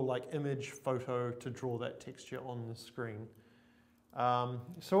you can call like image photo to draw that texture on the screen.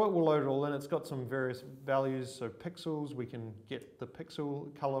 So it will load it all in. It's got some various values, so pixels, we can get the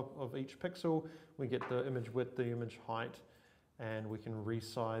pixel color of each pixel, we get the image width, the image height, and we can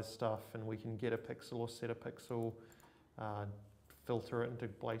resize stuff, and we can get a pixel or set a pixel, filter it into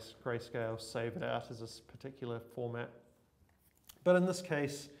grayscale, save it out as a particular format. But in this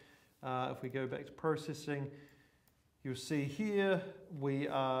case, if we go back to processing, you'll see here we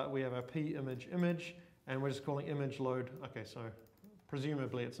have our image, and we're just calling image load. Okay, so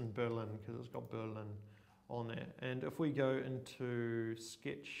presumably it's in Berlin because it's got Berlin on there. And if we go into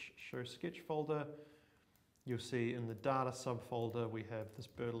Sketch, show sketch folder, you'll see in the data subfolder we have this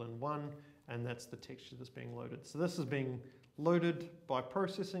Berlin 1, and that's the texture that's being loaded. So this is being loaded by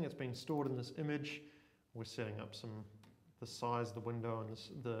processing. It's being stored in this image. We're setting up the size of the window and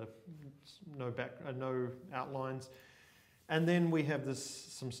no outlines. And then we have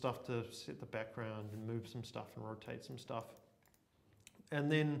some stuff to set the background and move some stuff and rotate some stuff. And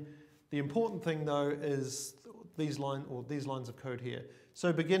then the important thing though is these lines of code here.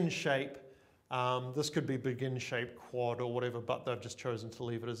 So begin shape, this could be begin shape quad or whatever, but they've just chosen to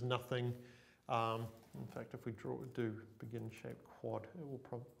leave it as nothing. In fact, if we do begin shape quad, it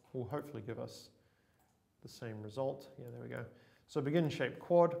will hopefully give us the same result. Yeah, there we go. So begin shape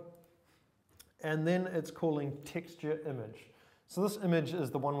quad. And then it's calling texture image. So this image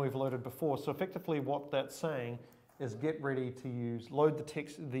is the one we've loaded before. So effectively what that's saying is get ready to load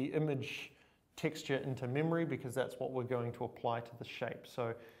the image texture into memory, because that's what we're going to apply to the shape.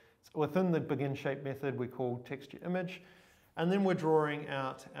 So within the begin shape method, we call texture image. And then we're drawing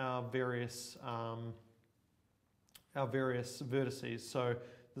out our various vertices. So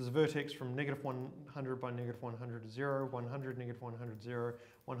there's a vertex from -100 by -100 to 0, 100, -100, 0,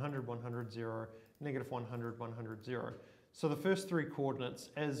 100, 100, 0, -100, 100, 0. So the first 3 coordinates,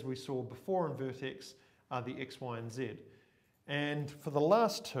 as we saw before in vertex, are the x, y, and z. And for the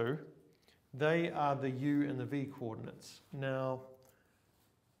last 2, they are the u and the v coordinates. Now,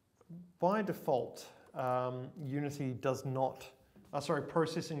 by default,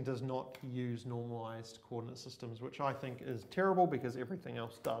 processing does not use normalized coordinate systems, which I think is terrible because everything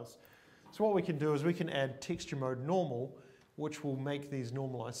else does. So what we can do is we can add texture mode normal, which will make these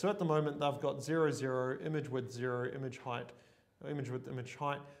normalized. So at the moment they've got 0, 0, image width 0, image height, image width, image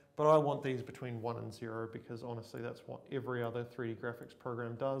height, but I want these between 1 and 0 because honestly that's what every other 3D graphics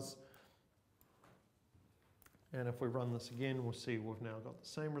program does. And if we run this again, we'll see we've now got the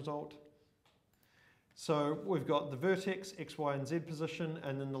same result. So we've got the vertex, x, y, and z position,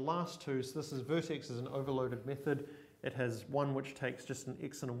 and then the last 2, so this is vertex is an overloaded method. It has one which takes just an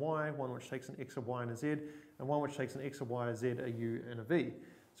x and a y, one which takes an x, a y, and a z, and one which takes an x, a y, a z, a u, and a v.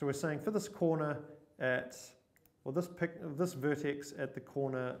 So we're saying for this corner this vertex at the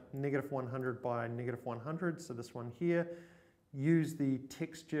corner -100 by -100, so this one here, use the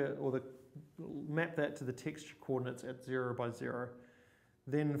texture map that to the texture coordinates at 0 by 0.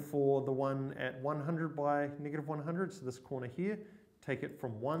 Then for the one at 100 by -100, so this corner here, take it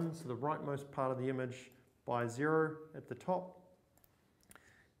from 1, so the rightmost part of the image, by 0 at the top.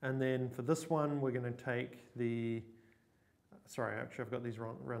 And then for this one, we're going to take the, sorry, actually I've got these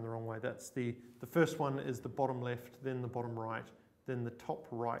around the wrong way. That's the first one is the bottom left, then the bottom right, then the top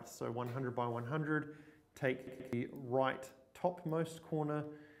right. So 100 by 100, take the right topmost corner,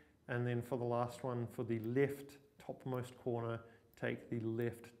 and then for the last one, for the left topmost corner, take the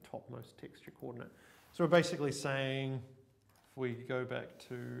left topmost texture coordinate. So we're basically saying, if we go back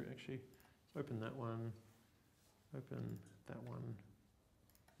to, actually, let's open that one, open that one,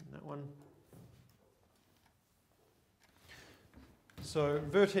 and that one. So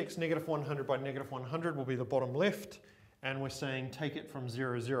vertex -100 by -100 will be the bottom left, and we're saying take it from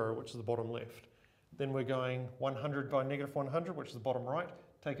 0, 0, which is the bottom left. Then we're going 100 by -100, which is the bottom right,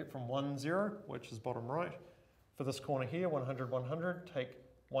 take it from 1, 0, which is bottom right. For this corner here, 100, 100, take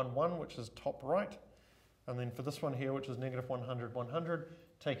 1, 1, which is top right. And then for this one here, which is negative 100, 100,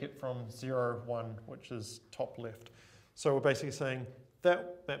 take it from 0, 1, which is top left. So we're basically saying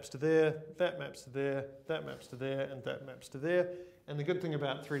that maps to there, that maps to there, that maps to there, and that maps to there. And the good thing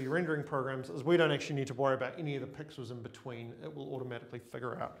about 3D rendering programs is we don't actually need to worry about any of the pixels in between. It will automatically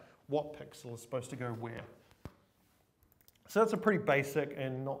figure out what pixel is supposed to go where. So that's a pretty basic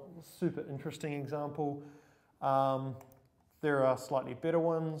and not super interesting example. There are slightly better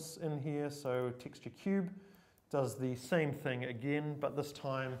ones in here. So Texture Cube does the same thing again, but this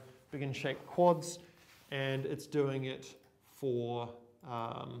time begin shape quads, and it's doing it for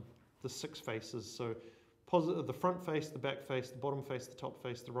the 6 faces. So positive, the front face, the back face, the bottom face, the top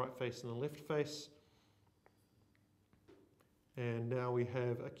face, the right face, and the left face. And now we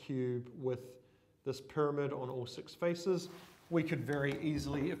have a cube with this pyramid on all 6 faces. We could very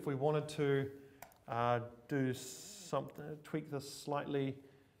easily, if we wanted to, do something, tweak this slightly.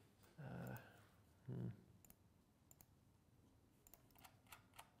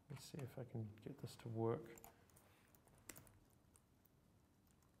 Let's see if I can get this to work.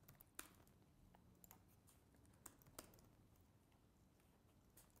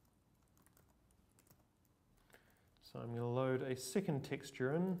 So I'm going to load a second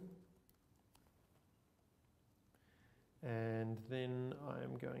texture in, and then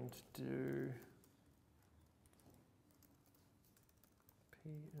I'm going to do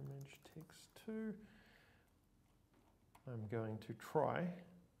P-image text 2. I'm going to try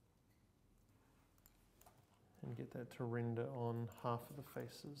and get that to render on half of the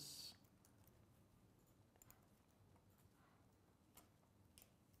faces.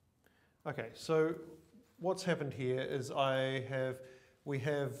 Okay, so what's happened here is we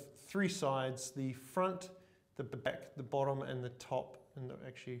have 3 sides: the front, the back, the bottom, and the top, and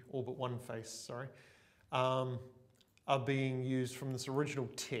actually all but one face, sorry, are being used from this original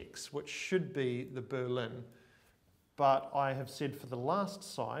text, which should be the Berlin. But I have said for the last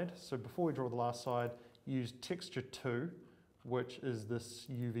side, so before we draw the last side, use texture 2, which is this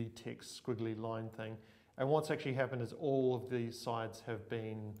UV text squiggly line thing. And what's actually happened is all of these sides have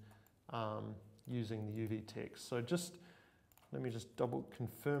been using the UV text. So let me just double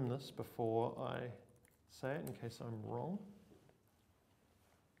confirm this before I say it in case I'm wrong.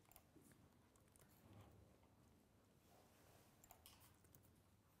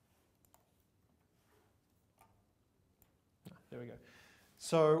 There we go.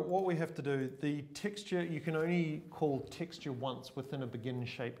 So what we have to do, the texture, you can only call texture once within a begin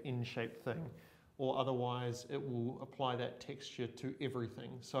shape, end shape thing, or otherwise it will apply that texture to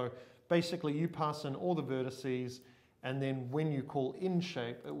everything. So basically you pass in all the vertices, and then when you call end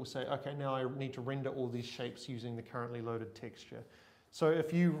shape, it will say, okay, now I need to render all these shapes using the currently loaded texture. So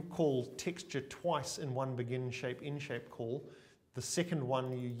if you call texture twice in one begin shape, end shape call, the second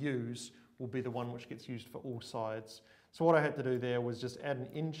one you use will be the one which gets used for all sides. So what I had to do there was just add an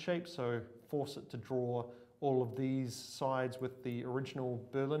end shape, so force it to draw all of these sides with the original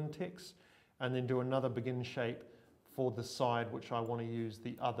Berlin text, and then do another begin shape for the side which I want to use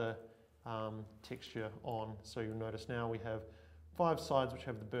the other texture on. So you'll notice now we have 5 sides which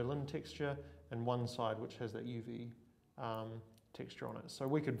have the Berlin texture, and 1 side which has that UV texture on it. So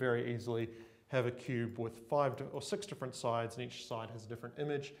we could very easily have a cube with 5 or 6 different sides, and each side has a different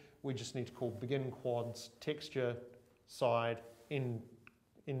image. We just need to call begin quads texture side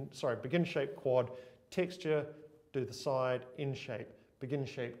begin shape quad texture, do the side end shape, begin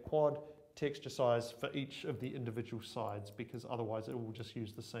shape quad texture size for each of the individual sides, because otherwise it will just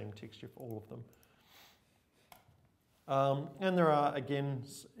use the same texture for all of them. And there are again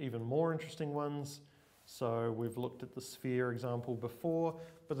even more interesting ones. So we've looked at the sphere example before,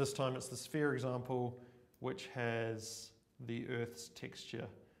 but this time it's the sphere example which has the Earth's texture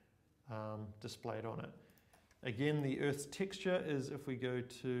displayed on it. Again, the Earth's texture is, if we go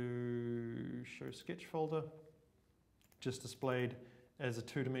to show sketch folder, just displayed as a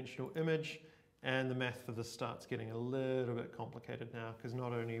 2-dimensional image, and the math for this starts getting a little bit complicated now, because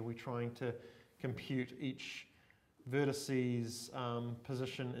not only are we trying to compute each vertice's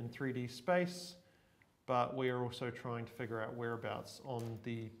position in 3D space, but we are also trying to figure out whereabouts on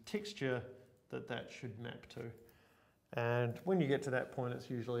the texture that should map to. And when you get to that point, it's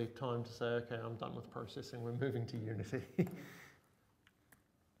usually time to say, okay, I'm done with processing, we're moving to Unity.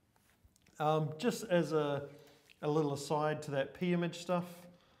 Just as a little aside to that P-image stuff,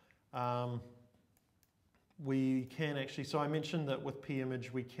 we can actually, so I mentioned that with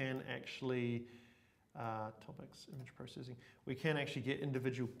P-image we can actually, topics, image processing, we can actually get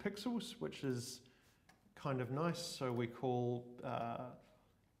individual pixels, which is kind of nice. So we call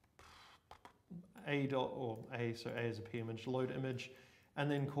A dot, or A, so A is a P image, load image, and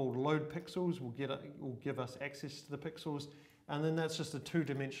then called load pixels will give us access to the pixels, and then that's just a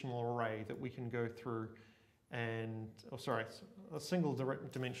two-dimensional array that we can go through and, a single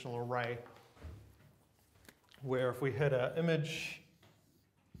dimensional array where if we had an image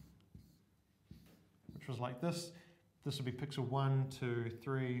which was like this would be pixel 1, 2,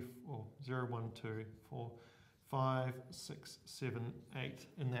 3, or 0, 1, 2, 4, 5, 6, 7, 8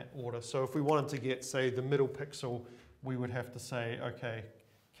 in that order. So if we wanted to get, say, the middle pixel, we would have to say, okay,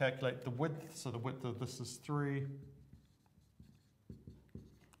 calculate the width. So the width of this is 3,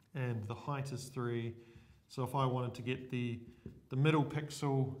 and the height is 3. So if I wanted to get the middle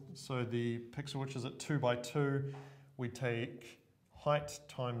pixel, so the pixel which is at 2 by 2, we take height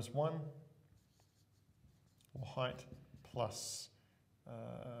times 1, or height plus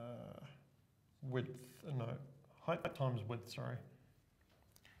width, no, height times width, sorry.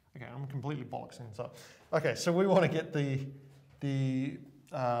 Okay, I'm completely boxing this up. Okay, so we want to get the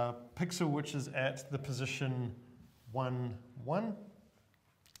pixel which is at the position 1, 1.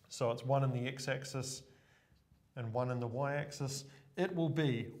 So it's 1 in the x-axis and 1 in the y-axis. It will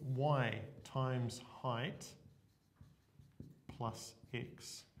be y times height plus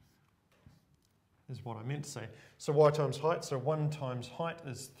x is what I meant to say. So y times height, so 1 times height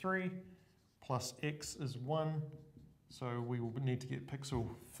is 3 plus x is 1. So we will need to get pixel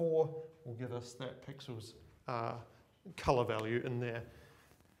 4 will give us that pixel's color value in there.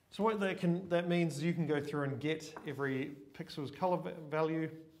 So what that means you can go through and get every pixel's color value,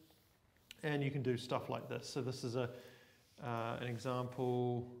 and you can do stuff like this. So this is an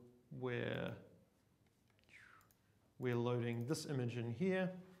example where we're loading this image in here,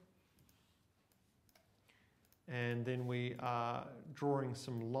 and then we are drawing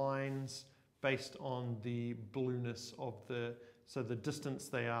some lines based on the blueness of so the distance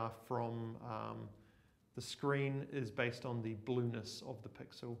they are from the screen is based on the blueness of the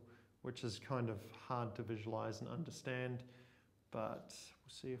pixel, which is kind of hard to visualize and understand, but we'll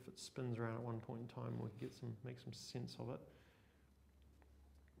see if it spins around at one point in time, we can make some sense of it.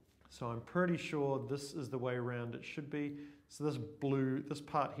 So I'm pretty sure this is the way around it should be. So this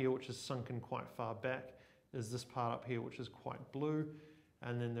part here, which is sunken quite far back, is this part up here, which is quite blue.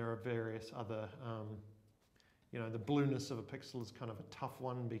 And then there are various other, the blueness of a pixel is kind of a tough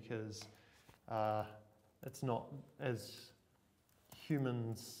one because it's not as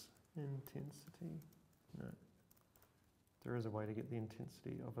humans intensity. No, there is a way to get the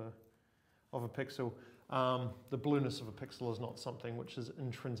intensity of a pixel. The blueness of a pixel is not something which is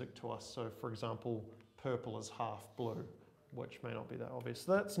intrinsic to us. So for example, purple is half blue, which may not be that obvious.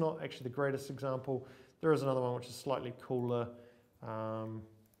 So that's not actually the greatest example. There is another one which is slightly cooler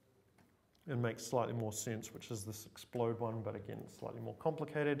and makes slightly more sense, which is this explode one, but again, it's slightly more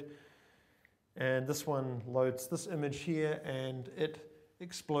complicated. And this one loads this image here, and it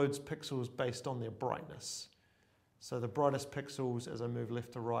explodes pixels based on their brightness. So the brightest pixels, as I move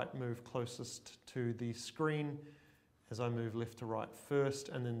left to right, move closest to the screen as I move left to right first,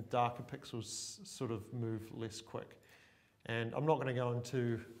 and then darker pixels sort of move less quick. And I'm not going to go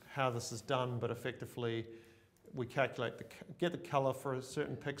into how this is done, but effectively we calculate get the color for a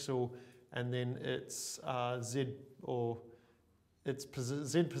certain pixel, and then its Z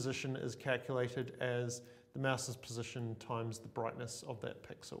position is calculated as the mouse's position times the brightness of that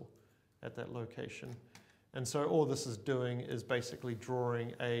pixel at that location. And so all this is doing is basically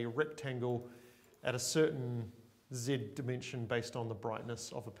drawing a rectangle at a certain Z dimension based on the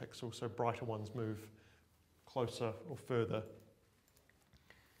brightness of a pixel. So brighter ones move closer or further.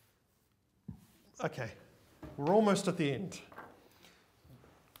 Okay, we're almost at the end.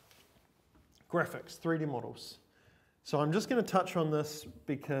 Graphics, 3D models. So I'm just going to touch on this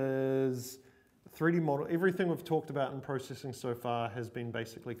because 3D model, everything we've talked about in processing so far has been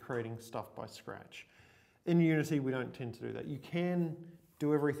basically creating stuff by scratch. In Unity, we don't tend to do that. You can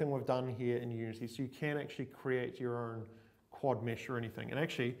do everything we've done here in Unity, so you can actually create your own quad mesh or anything. And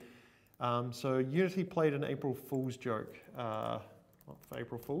actually, so Unity played an April Fool's joke for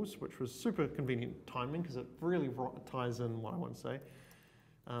April Fool's, which was super convenient timing because it really ties in what I want to say.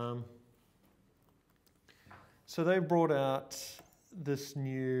 So they brought out this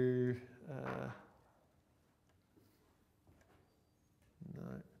new,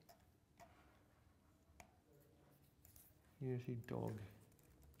 Unity dog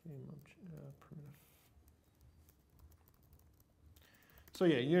primitive. So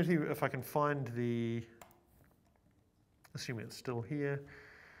yeah, Unity, if I can find assuming it's still here,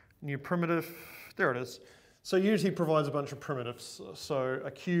 new primitive, there it is. So Unity provides a bunch of primitives. So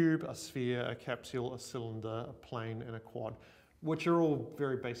a cube, a sphere, a capsule, a cylinder, a plane, and a quad. which are all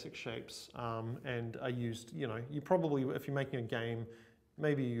very basic shapes and are used, you probably, if you're making a game,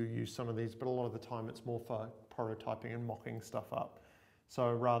 maybe you use some of these, but a lot of the time it's more for prototyping and mocking stuff up.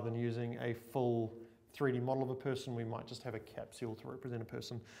 So rather than using a full 3D model of a person, we might just have a capsule to represent a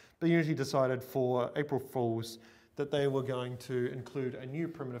person. But Unity decided for April Fools that they were going to include a new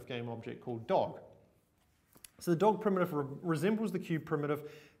primitive game object called dog. So the dog primitive resembles the cube primitive,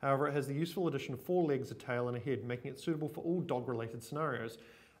 however it has the useful addition of 4 legs, a tail and a head, making it suitable for all dog-related scenarios.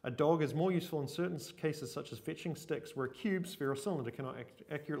 A dog is more useful in certain cases such as fetching sticks, where a cube, sphere or cylinder cannot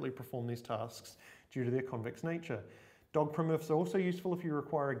accurately perform these tasks due to their convex nature. Dog primitives are also useful if you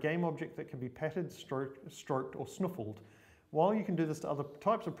require a game object that can be patted, stroked or sniffled. While you can do this to other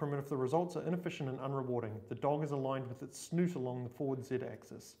types of primitive, the results are inefficient and unrewarding. The dog is aligned with its snoot along the forward Z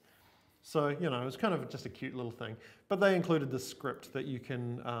axis. So, it's kind of just a cute little thing. But they included this script that you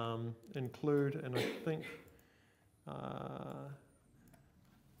can include, and I think,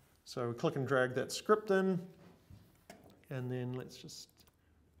 so click and drag that script in, and then let's just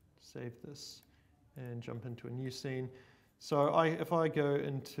save this and jump into a new scene. So if I go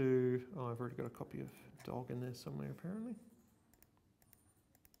into, I've already got a copy of dog in there somewhere apparently.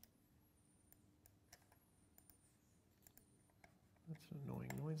 That's an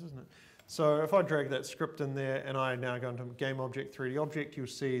annoying noise, isn't it? So if I drag that script in there and I now go into game object, 3D object, you'll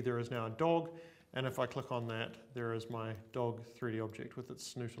see there is now a dog. And if I click on that, there is my dog 3D object with its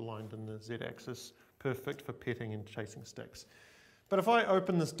snoot aligned in the Z axis, perfect for petting and chasing sticks. But if I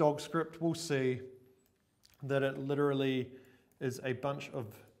open this dog script, we'll see that it literally is a bunch of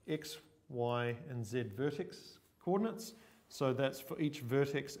X, Y, and Z vertex coordinates. So that's for each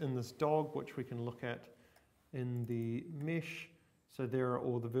vertex in this dog, which we can look at in the mesh. So there are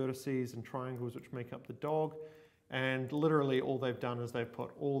all the vertices and triangles which make up the dog. And literally all they've done is they've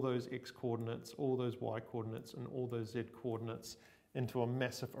put all those X coordinates, all those Y coordinates, and all those Z coordinates into a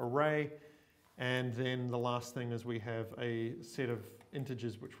massive array. And then the last thing is we have a set of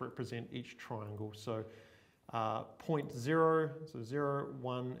integers which represent each triangle. So point 0, so 0,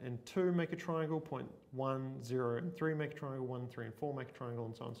 1, and 2 make a triangle. Point 1, 0, and 3 make a triangle. 1, 3, and 4 make a triangle,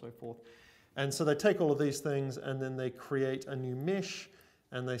 and so on and so forth. And so they take all of these things and then they create a new mesh,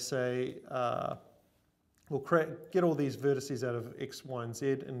 and they say, we'll get all these vertices out of X, Y, and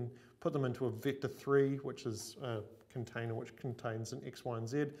Z and put them into a vector 3, which is a container which contains an X, Y, and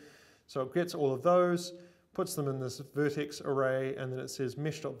Z. So it gets all of those, puts them in this vertex array, and then it says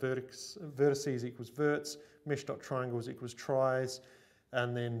mesh.vertices equals verts, mesh.triangles equals tries,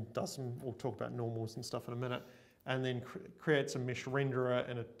 and then we'll talk about normals and stuff in a minute, and then creates a mesh renderer,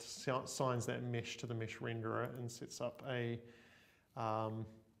 and it assigns that mesh to the mesh renderer and sets up a, where are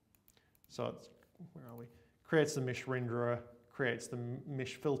we? Creates the mesh renderer, creates the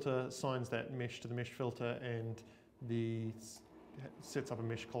mesh filter, assigns that mesh to the mesh filter, and sets up a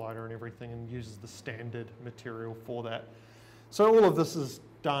mesh collider and everything, and uses the standard material for that. So all of this is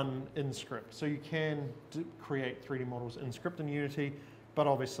done in script. So you can create 3D models in script in Unity, but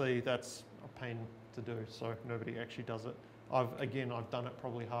obviously that's a pain to do, so nobody actually does it. I've done it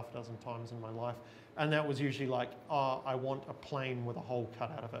probably half a dozen times in my life, and that was usually like, I want a plane with a hole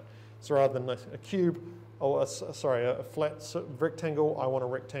cut out of it. So rather than a cube, or a flat rectangle, I want a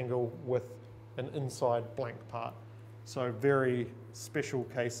rectangle with an inside blank part. So very special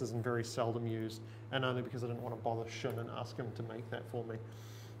cases and very seldom used, and only because I didn't want to bother Shin and ask him to make that for me.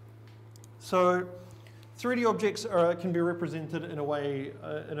 So 3D objects can be represented in a way,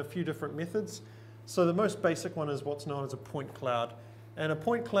 in a few different methods. So the most basic one is what's known as a point cloud. And a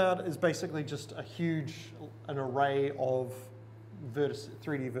point cloud is basically just an array of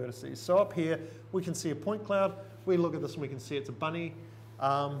 3D vertices. So up here, we can see a point cloud. We look at this and we can see it's a bunny.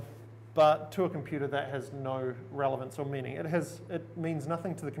 But to a computer, that has no relevance or meaning. It means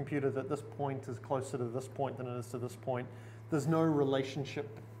nothing to the computer that this point is closer to this point than it is to this point. There's no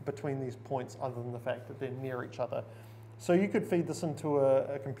relationship between these points other than the fact that they're near each other. So you could feed this into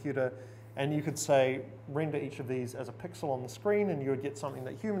a computer, and you could say, render each of these as a pixel on the screen, and you would get something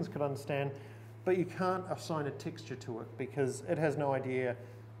that humans could understand, but you can't assign a texture to it because it has no idea,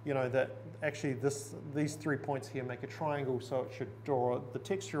 that actually these 3 points here make a triangle, so it should draw the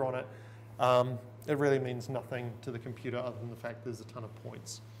texture on it. It really means nothing to the computer other than the fact there's a ton of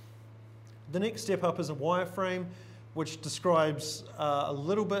points. The next step up is a wireframe, which describes a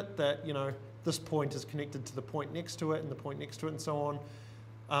little bit that, this point is connected to the point next to it and the point next to it and so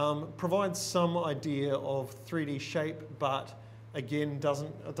on. Provides some idea of 3D shape, but again, it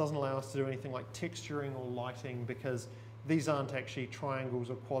doesn't allow us to do anything like texturing or lighting because these aren't actually triangles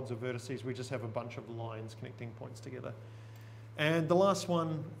or quads or vertices. We just have a bunch of lines connecting points together. And the last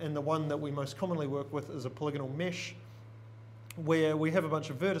one, and the one that we most commonly work with, is a polygonal mesh, where we have a bunch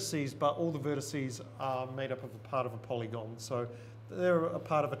of vertices, but all the vertices are made up of a part of a polygon. So they're a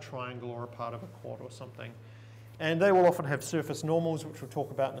part of a triangle or a part of a quad or something. And they will often have surface normals, which we'll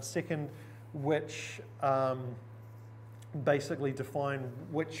talk about in a second, which basically define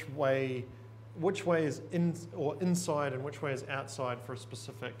which way is in or inside and which way is outside for a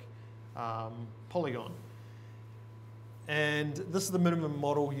specific polygon. And this is the minimum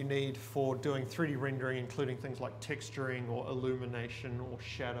model you need for doing 3D rendering, including things like texturing or illumination or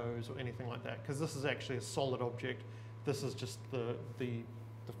shadows or anything like that, because this is actually a solid object. This is just the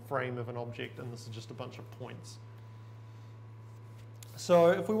frame of an object, and this is just a bunch of points. So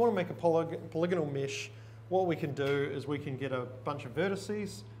if we want to make a polygonal mesh, what we can do is we can get a bunch of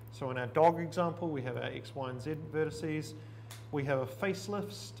vertices. So in our dog example, we have our X, Y, and Z vertices. We have a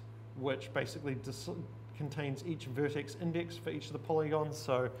facelifts, which basically contains each vertex index for each of the polygons.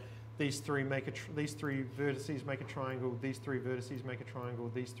 So these three vertices make a triangle, these three vertices make a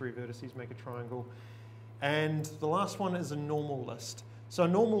triangle, these three vertices make a triangle. And the last one is a normal list. So a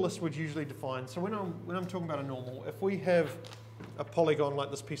normal list would usually define, so when I'm talking about a normal, if we have a polygon like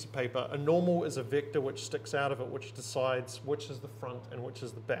this piece of paper, a normal is a vector which sticks out of it, which decides which is the front and which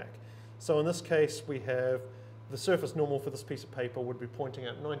is the back. So in this case, we have the surface normal for this piece of paper would be pointing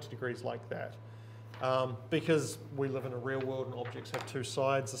at 90 degrees like that. Because we live in a real world and objects have two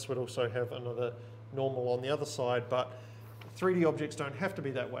sides, this would also have another normal on the other side, but 3D objects don't have to be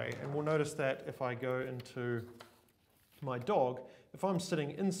that way. And we'll notice that if I go into my dog, if I'm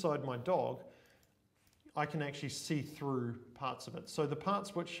sitting inside my dog, I can actually see through parts of it. So the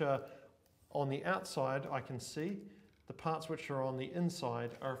parts which are on the outside I can see, the parts which are on the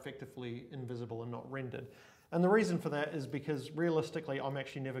inside are effectively invisible and not rendered. And the reason for that is because realistically I'm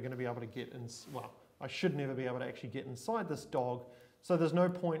actually never going to be able to get in, well, I should never be able to actually get inside this dog, so there's no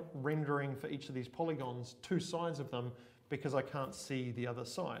point rendering for each of these polygons two sides of them because I can't see the other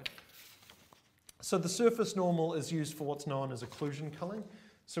side. So the surface normal is used for what's known as occlusion culling.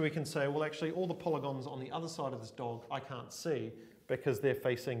 So we can say, well, actually all the polygons on the other side of this dog I can't see because they're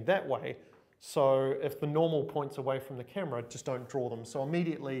facing that way. So if the normal points away from the camera, just don't draw them. So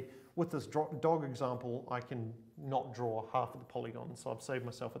immediately with this dog example, I can not draw half of the polygon. So I've saved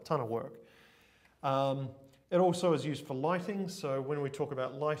myself a ton of work. It also is used for lighting. So when we talk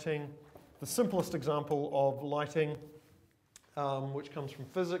about lighting, the simplest example of lighting, which comes from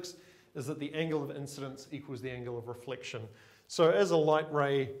physics, is that the angle of incidence equals the angle of reflection. So as a light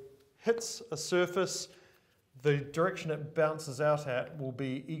ray hits a surface, the direction it bounces out at will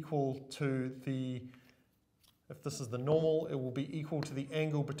be equal to the, if this is the normal, it will be equal to the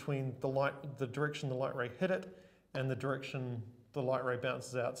angle between the direction the light ray hit it and the direction the light ray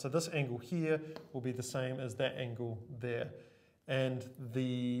bounces out. So this angle here will be the same as that angle there. And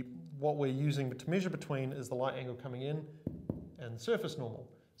what we're using to measure between is the light angle coming in and the surface normal.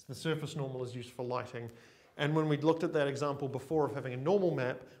 So the surface normal is used for lighting. And when we looked at that example before of having a normal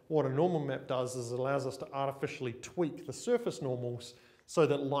map, what a normal map does is it allows us to artificially tweak the surface normals so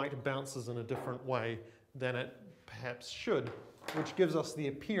that light bounces in a different way than it perhaps should, which gives us the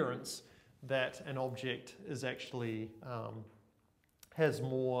appearance that an object is actually has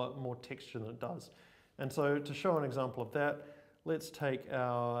more texture than it does. And so to show an example of that, let's take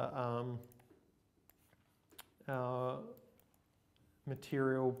our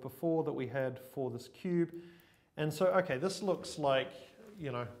material before that we had for this cube. And so, okay, this looks like,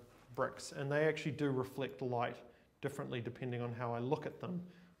 you know, bricks, and they actually do reflect light differently depending on how I look at them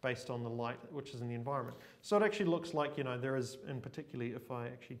based on the light which is in the environment. So it actually looks like, you know, there is, and particularly if I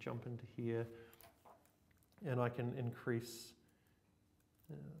actually jump into here and I can increase,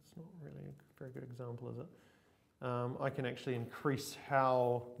 it's not really a very good example, is it? I can actually increase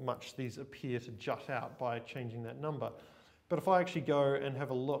how much these appear to jut out by changing that number. But if I actually go and have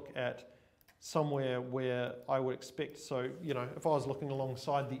a look at somewhere where I would expect, so, you know, if I was looking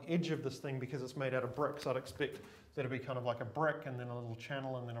alongside the edge of this thing because it's made out of bricks, I'd expect there to be kind of like a brick and then a little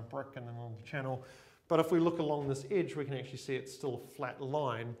channel and then a brick and then a little channel. But if we look along this edge, we can actually see it's still a flat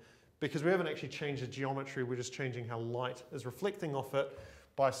line because we haven't actually changed the geometry, we're just changing how light is reflecting off it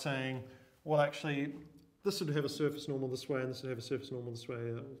by saying, well, actually, this would have a surface normal this way, and this would have a surface normal this way,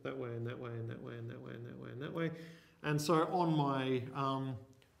 that way, and that way, and that way, and that way, and that way, and that way. And so on my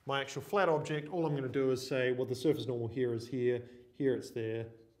my actual flat object, all I'm going to do is say, well, the surface normal here is here, here it's there,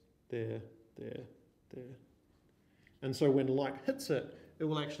 there, there, there. And so when light hits it, it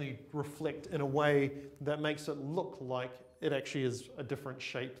will actually reflect in a way that makes it look like it actually is a different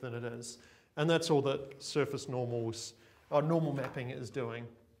shape than it is. And that's all that surface normals, or normal mapping is doing.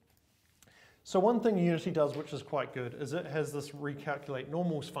 So one thing Unity does, which is quite good, is it has this recalculate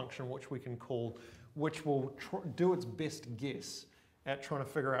normals function, which we can call, which will do its best guess at trying to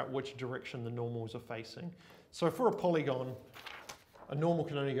figure out which direction the normals are facing. So for a polygon, a normal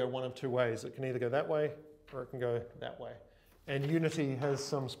can only go one of two ways. It can either go that way or it can go that way. And Unity has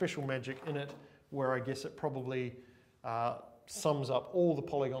some special magic in it where I guess it probably sums up all the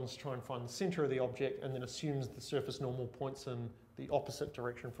polygons to try and find the center of the object and then assumes the surface normal points in the opposite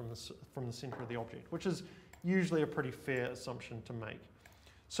direction from the center of the object, which is usually a pretty fair assumption to make.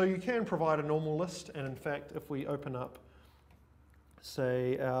 So you can provide a normal list, and in fact, if we open up,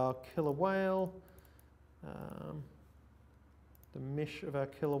 say, our killer whale, the mesh of our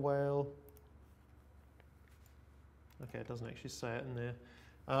killer whale, okay, it doesn't actually say it in there.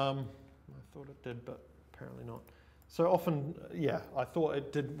 I thought it did, but apparently not. So often, yeah, I thought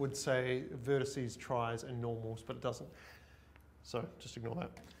it would say vertices, tris, and normals, but it doesn't. So just ignore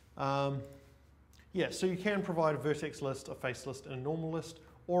that. Yeah, so you can provide a vertex list, a face list, and a normal list,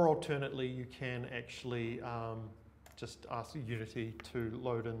 or alternately, you can actually just ask Unity to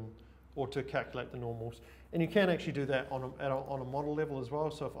load in or to calculate the normals. And you can actually do that on a model level as well.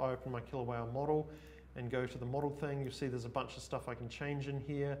 So if I open my killer whale model and go to the model thing, you'll see there's a bunch of stuff I can change in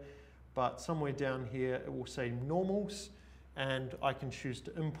here. But somewhere down here, it will say normals, and I can choose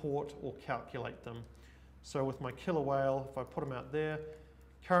to import or calculate them. So with my killer whale, if I put them out there,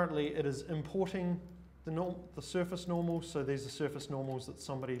 currently it is importing the surface normals. So these are surface normals that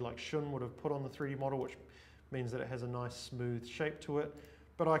somebody like Shun would have put on the 3D model, which means that it has a nice smooth shape to it.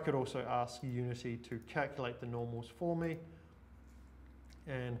 But I could also ask Unity to calculate the normals for me,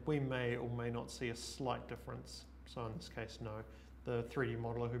 and we may or may not see a slight difference. So in this case, no. The 3D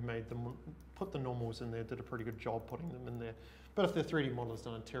modeler who made them, put the normals in there, did a pretty good job putting them in there. But if the 3D modeler's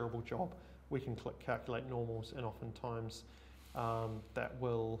done a terrible job, we can click calculate normals, and oftentimes that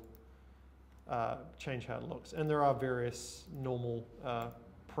will change how it looks. And there are various normal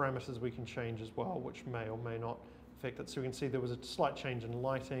parameters we can change as well, which may or may not affect it. So we can see there was a slight change in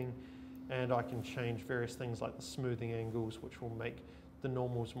lighting, and I can change various things like the smoothing angles, which will make the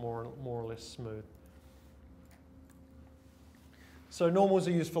normals more or less smooth. So normals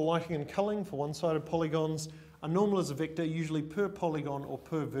are used for lighting and culling for one-sided polygons. A normal is a vector, usually per polygon or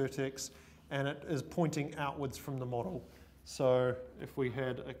per vertex, and it is pointing outwards from the model. So if we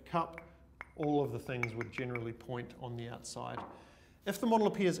had a cup, all of the things would generally point on the outside. If the model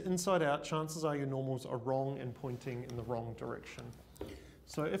appears inside out, chances are your normals are wrong and pointing in the wrong direction.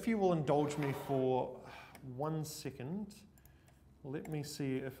 So if you will indulge me for 1 second, let me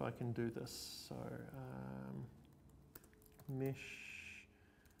see if I can do this. So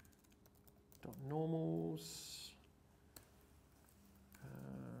mesh.normals,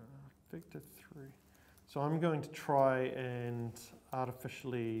 vector 3. So I'm going to try and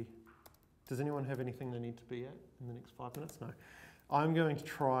artificially, does anyone have anything they need to be at in the next 5 minutes? No. I'm going to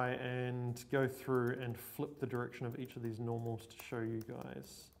try and go through and flip the direction of each of these normals to show you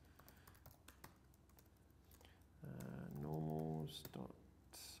guys. Normals dot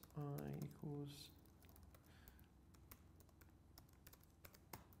I equals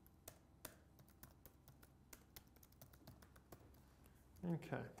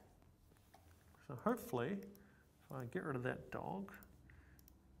okay. So hopefully, if I get rid of that dog,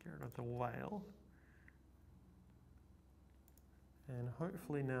 get rid of the whale, and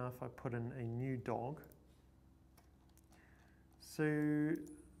hopefully now if I put in a new dog, so,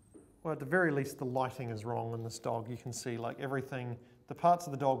 well, at the very least the lighting is wrong in this dog. You can see like everything, the parts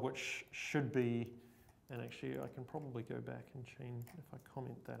of the dog which should be, and actually I can probably go back and change if I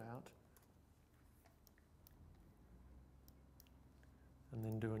comment that out. And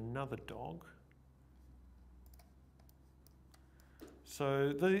then do another dog.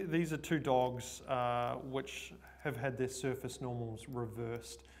 So these are two dogs which have had their surface normals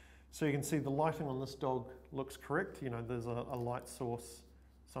reversed. So you can see the lighting on this dog looks correct. You know, there's a light source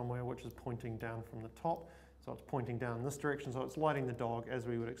somewhere which is pointing down from the top. So it's pointing down in this direction, so it's lighting the dog as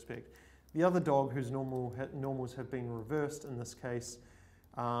we would expect. The other dog whose normals have been reversed in this case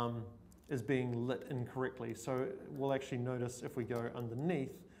is being lit incorrectly. So we'll actually notice if we go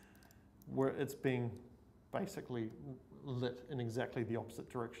underneath where it's being basically lit in exactly the opposite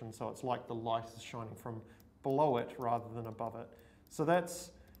direction. So it's like the light is shining from below it rather than above it. So that's,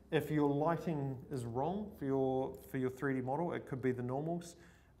 if your lighting is wrong for your 3D model, it could be the normals.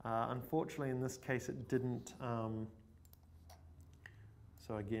 Unfortunately, in this case, it didn't.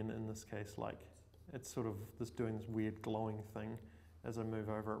 So again, in this case, like it's sort of doing this weird glowing thing as I move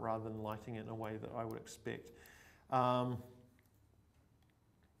over it rather than lighting it in a way that I would expect.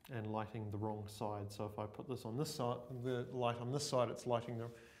 And lighting the wrong side. So if I put this on this side, the light on this side, it's lighting the,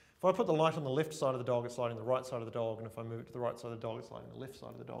 if I put the light on the left side of the dog, it's lighting the right side of the dog, and if I move it to the right side of the dog, it's lighting the left side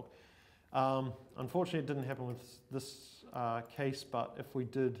of the dog. Unfortunately, it didn't happen with this case, but if we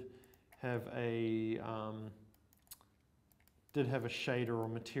did have a shader or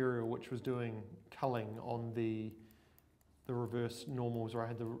material which was doing culling on the reverse normals, or I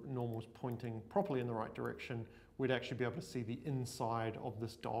had the normals pointing properly in the right direction, we'd actually be able to see the inside of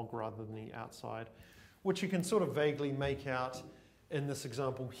this dog rather than the outside, which you can sort of vaguely make out in this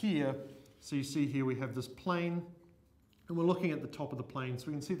example here. So you see here we have this plane, and we're looking at the top of the plane, so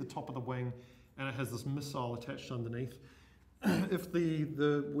we can see the top of the wing, and it has this missile attached underneath. If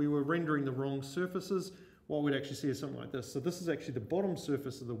we were rendering the wrong surfaces, what we'd actually see is something like this. So this is actually the bottom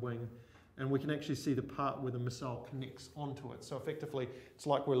surface of the wing, and we can actually see the part where the missile connects onto it. So effectively, it's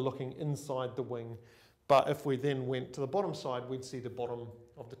like we're looking inside the wing. But if we then went to the bottom side, we'd see the bottom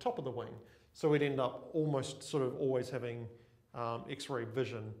of the top of the wing. So we'd end up almost sort of always having X-ray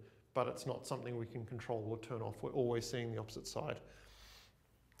vision, but it's not something we can control or turn off. We're always seeing the opposite side.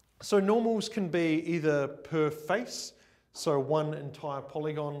 So normals can be either per face, so one entire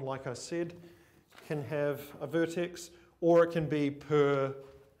polygon, like I said, can have a vertex, or it can be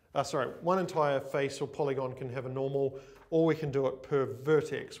one entire face or polygon can have a normal, or we can do it per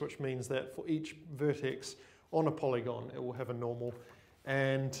vertex, which means that for each vertex on a polygon, it will have a normal.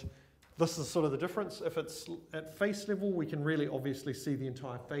 And this is sort of the difference. If it's at face level, we can really obviously see the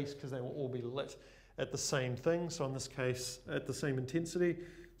entire face because they will all be lit at the same thing. So in this case, at the same intensity.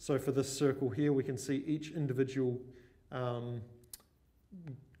 So for this circle here, we can see each individual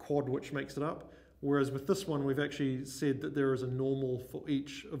quad which makes it up. Whereas with this one, we've actually said that there is a normal for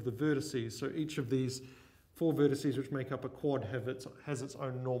each of the vertices. So each of these 4 vertices which make up a quad has its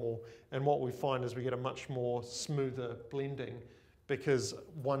own normal. And what we find is we get a much more smoother blending, because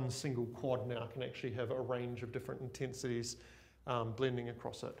one single quad now can actually have a range of different intensities blending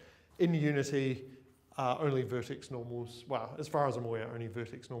across it. In Unity, only vertex normals, well, as far as I'm aware, only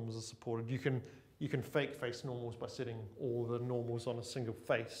vertex normals are supported. You can fake face normals by setting all the normals on a single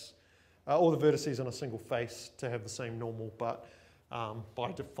face, all the vertices on a single face to have the same normal, but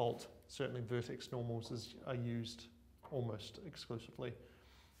by default, certainly vertex normals are used almost exclusively.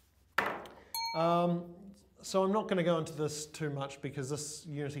 So I'm not going to go into this too much because this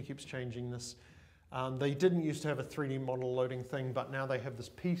Unity keeps changing this. They didn't used to have a 3D model loading thing, but now they have this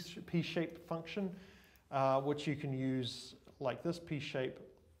P-shape function, which you can use like this P-shape.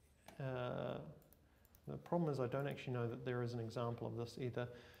 The problem is I don't actually know that there is an example of this either.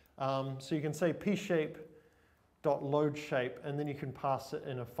 So you can say pshape.loadShape, and then you can pass it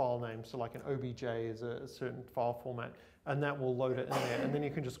in a file name. So like an OBJ is a certain file format, and that will load it in there. And then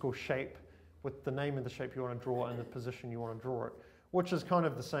you can just call shape with the name of the shape you want to draw and the position you want to draw it, which is kind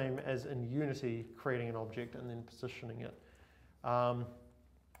of the same as in Unity, creating an object and then positioning it.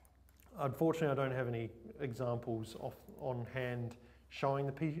 Unfortunately, I don't have any examples on hand showing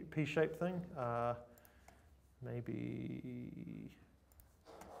the P-shape thing. Maybe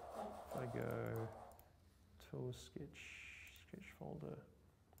if I go Tools, Sketch folder.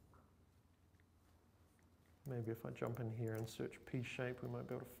 Maybe if I jump in here and search P-shape, we might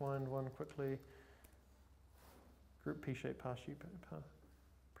be able to find one quickly. Group P-shape pass you.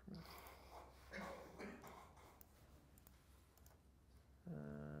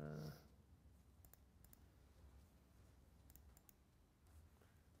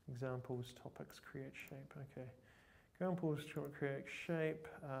 Examples, topics, create shape. Okay. Examples, create shape.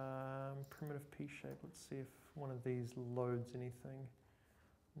 Primitive P-shape. Let's see if one of these loads anything.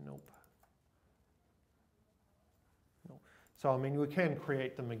 Nope. So, I mean, we can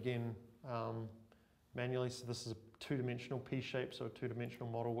create them again manually. So this is a 2-dimensional P-shape, so a 2-dimensional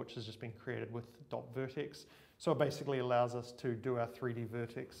model, which has just been created with .vertex. So it basically allows us to do our 3D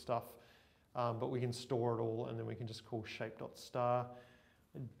vertex stuff, but we can store it all, and then we can just call shape.star.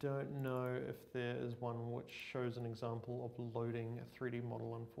 I don't know if there is one which shows an example of loading a 3D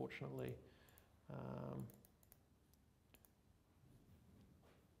model, unfortunately.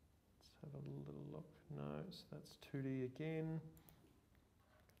 Let's have a little look. No, so that's 2D again.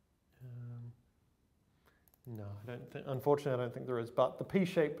 No, unfortunately, I don't think there is. But the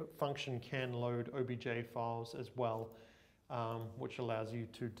P-shape function can load OBJ files as well, which allows you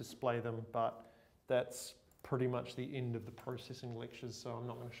to display them. But that's pretty much the end of the processing lectures. So I'm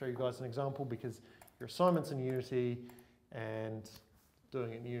not going to show you guys an example because your assignment's in Unity, and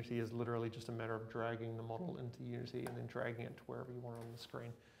doing it in Unity is literally just a matter of dragging the model into Unity and then dragging it to wherever you want on the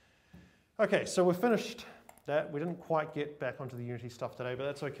screen. Okay, so we've finished that. We didn't quite get back onto the Unity stuff today, but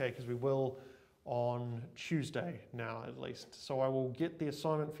that's okay because we will on Tuesday now at least. So I will get the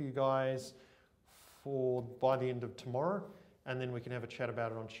assignment for you guys by the end of tomorrow, and then we can have a chat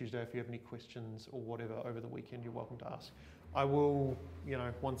about it on Tuesday. If you have any questions or whatever over the weekend, you're welcome to ask. I will,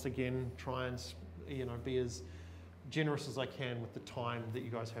 once again, try and, be as generous as I can with the time that you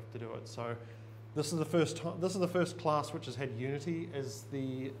guys have to do it. So this is the first class which has had Unity as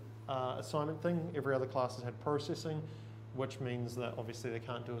the assignment thing. Every other class has had processing, which means that obviously they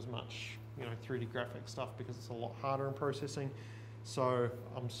can't do as much 3D graphic stuff because it's a lot harder in processing. So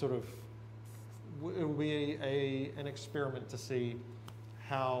I'm it will be an experiment to see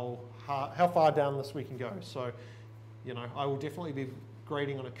how far down this we can go. So I will definitely be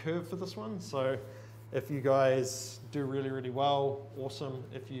grading on a curve for this one. So if you guys do really, really well, awesome.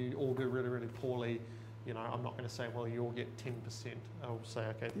 If you all do really, really poorly, I'm not going to say, well, you all get 10%. I'll say,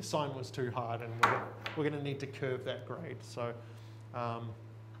 okay, the assignment was too hard and we're going to need to curve that grade. So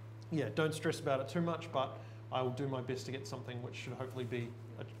yeah, don't stress about it too much, but I will do my best to get something which should hopefully be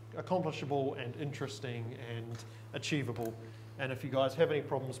accomplishable and interesting and achievable. And if you guys have any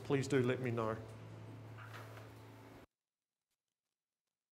problems, please do let me know.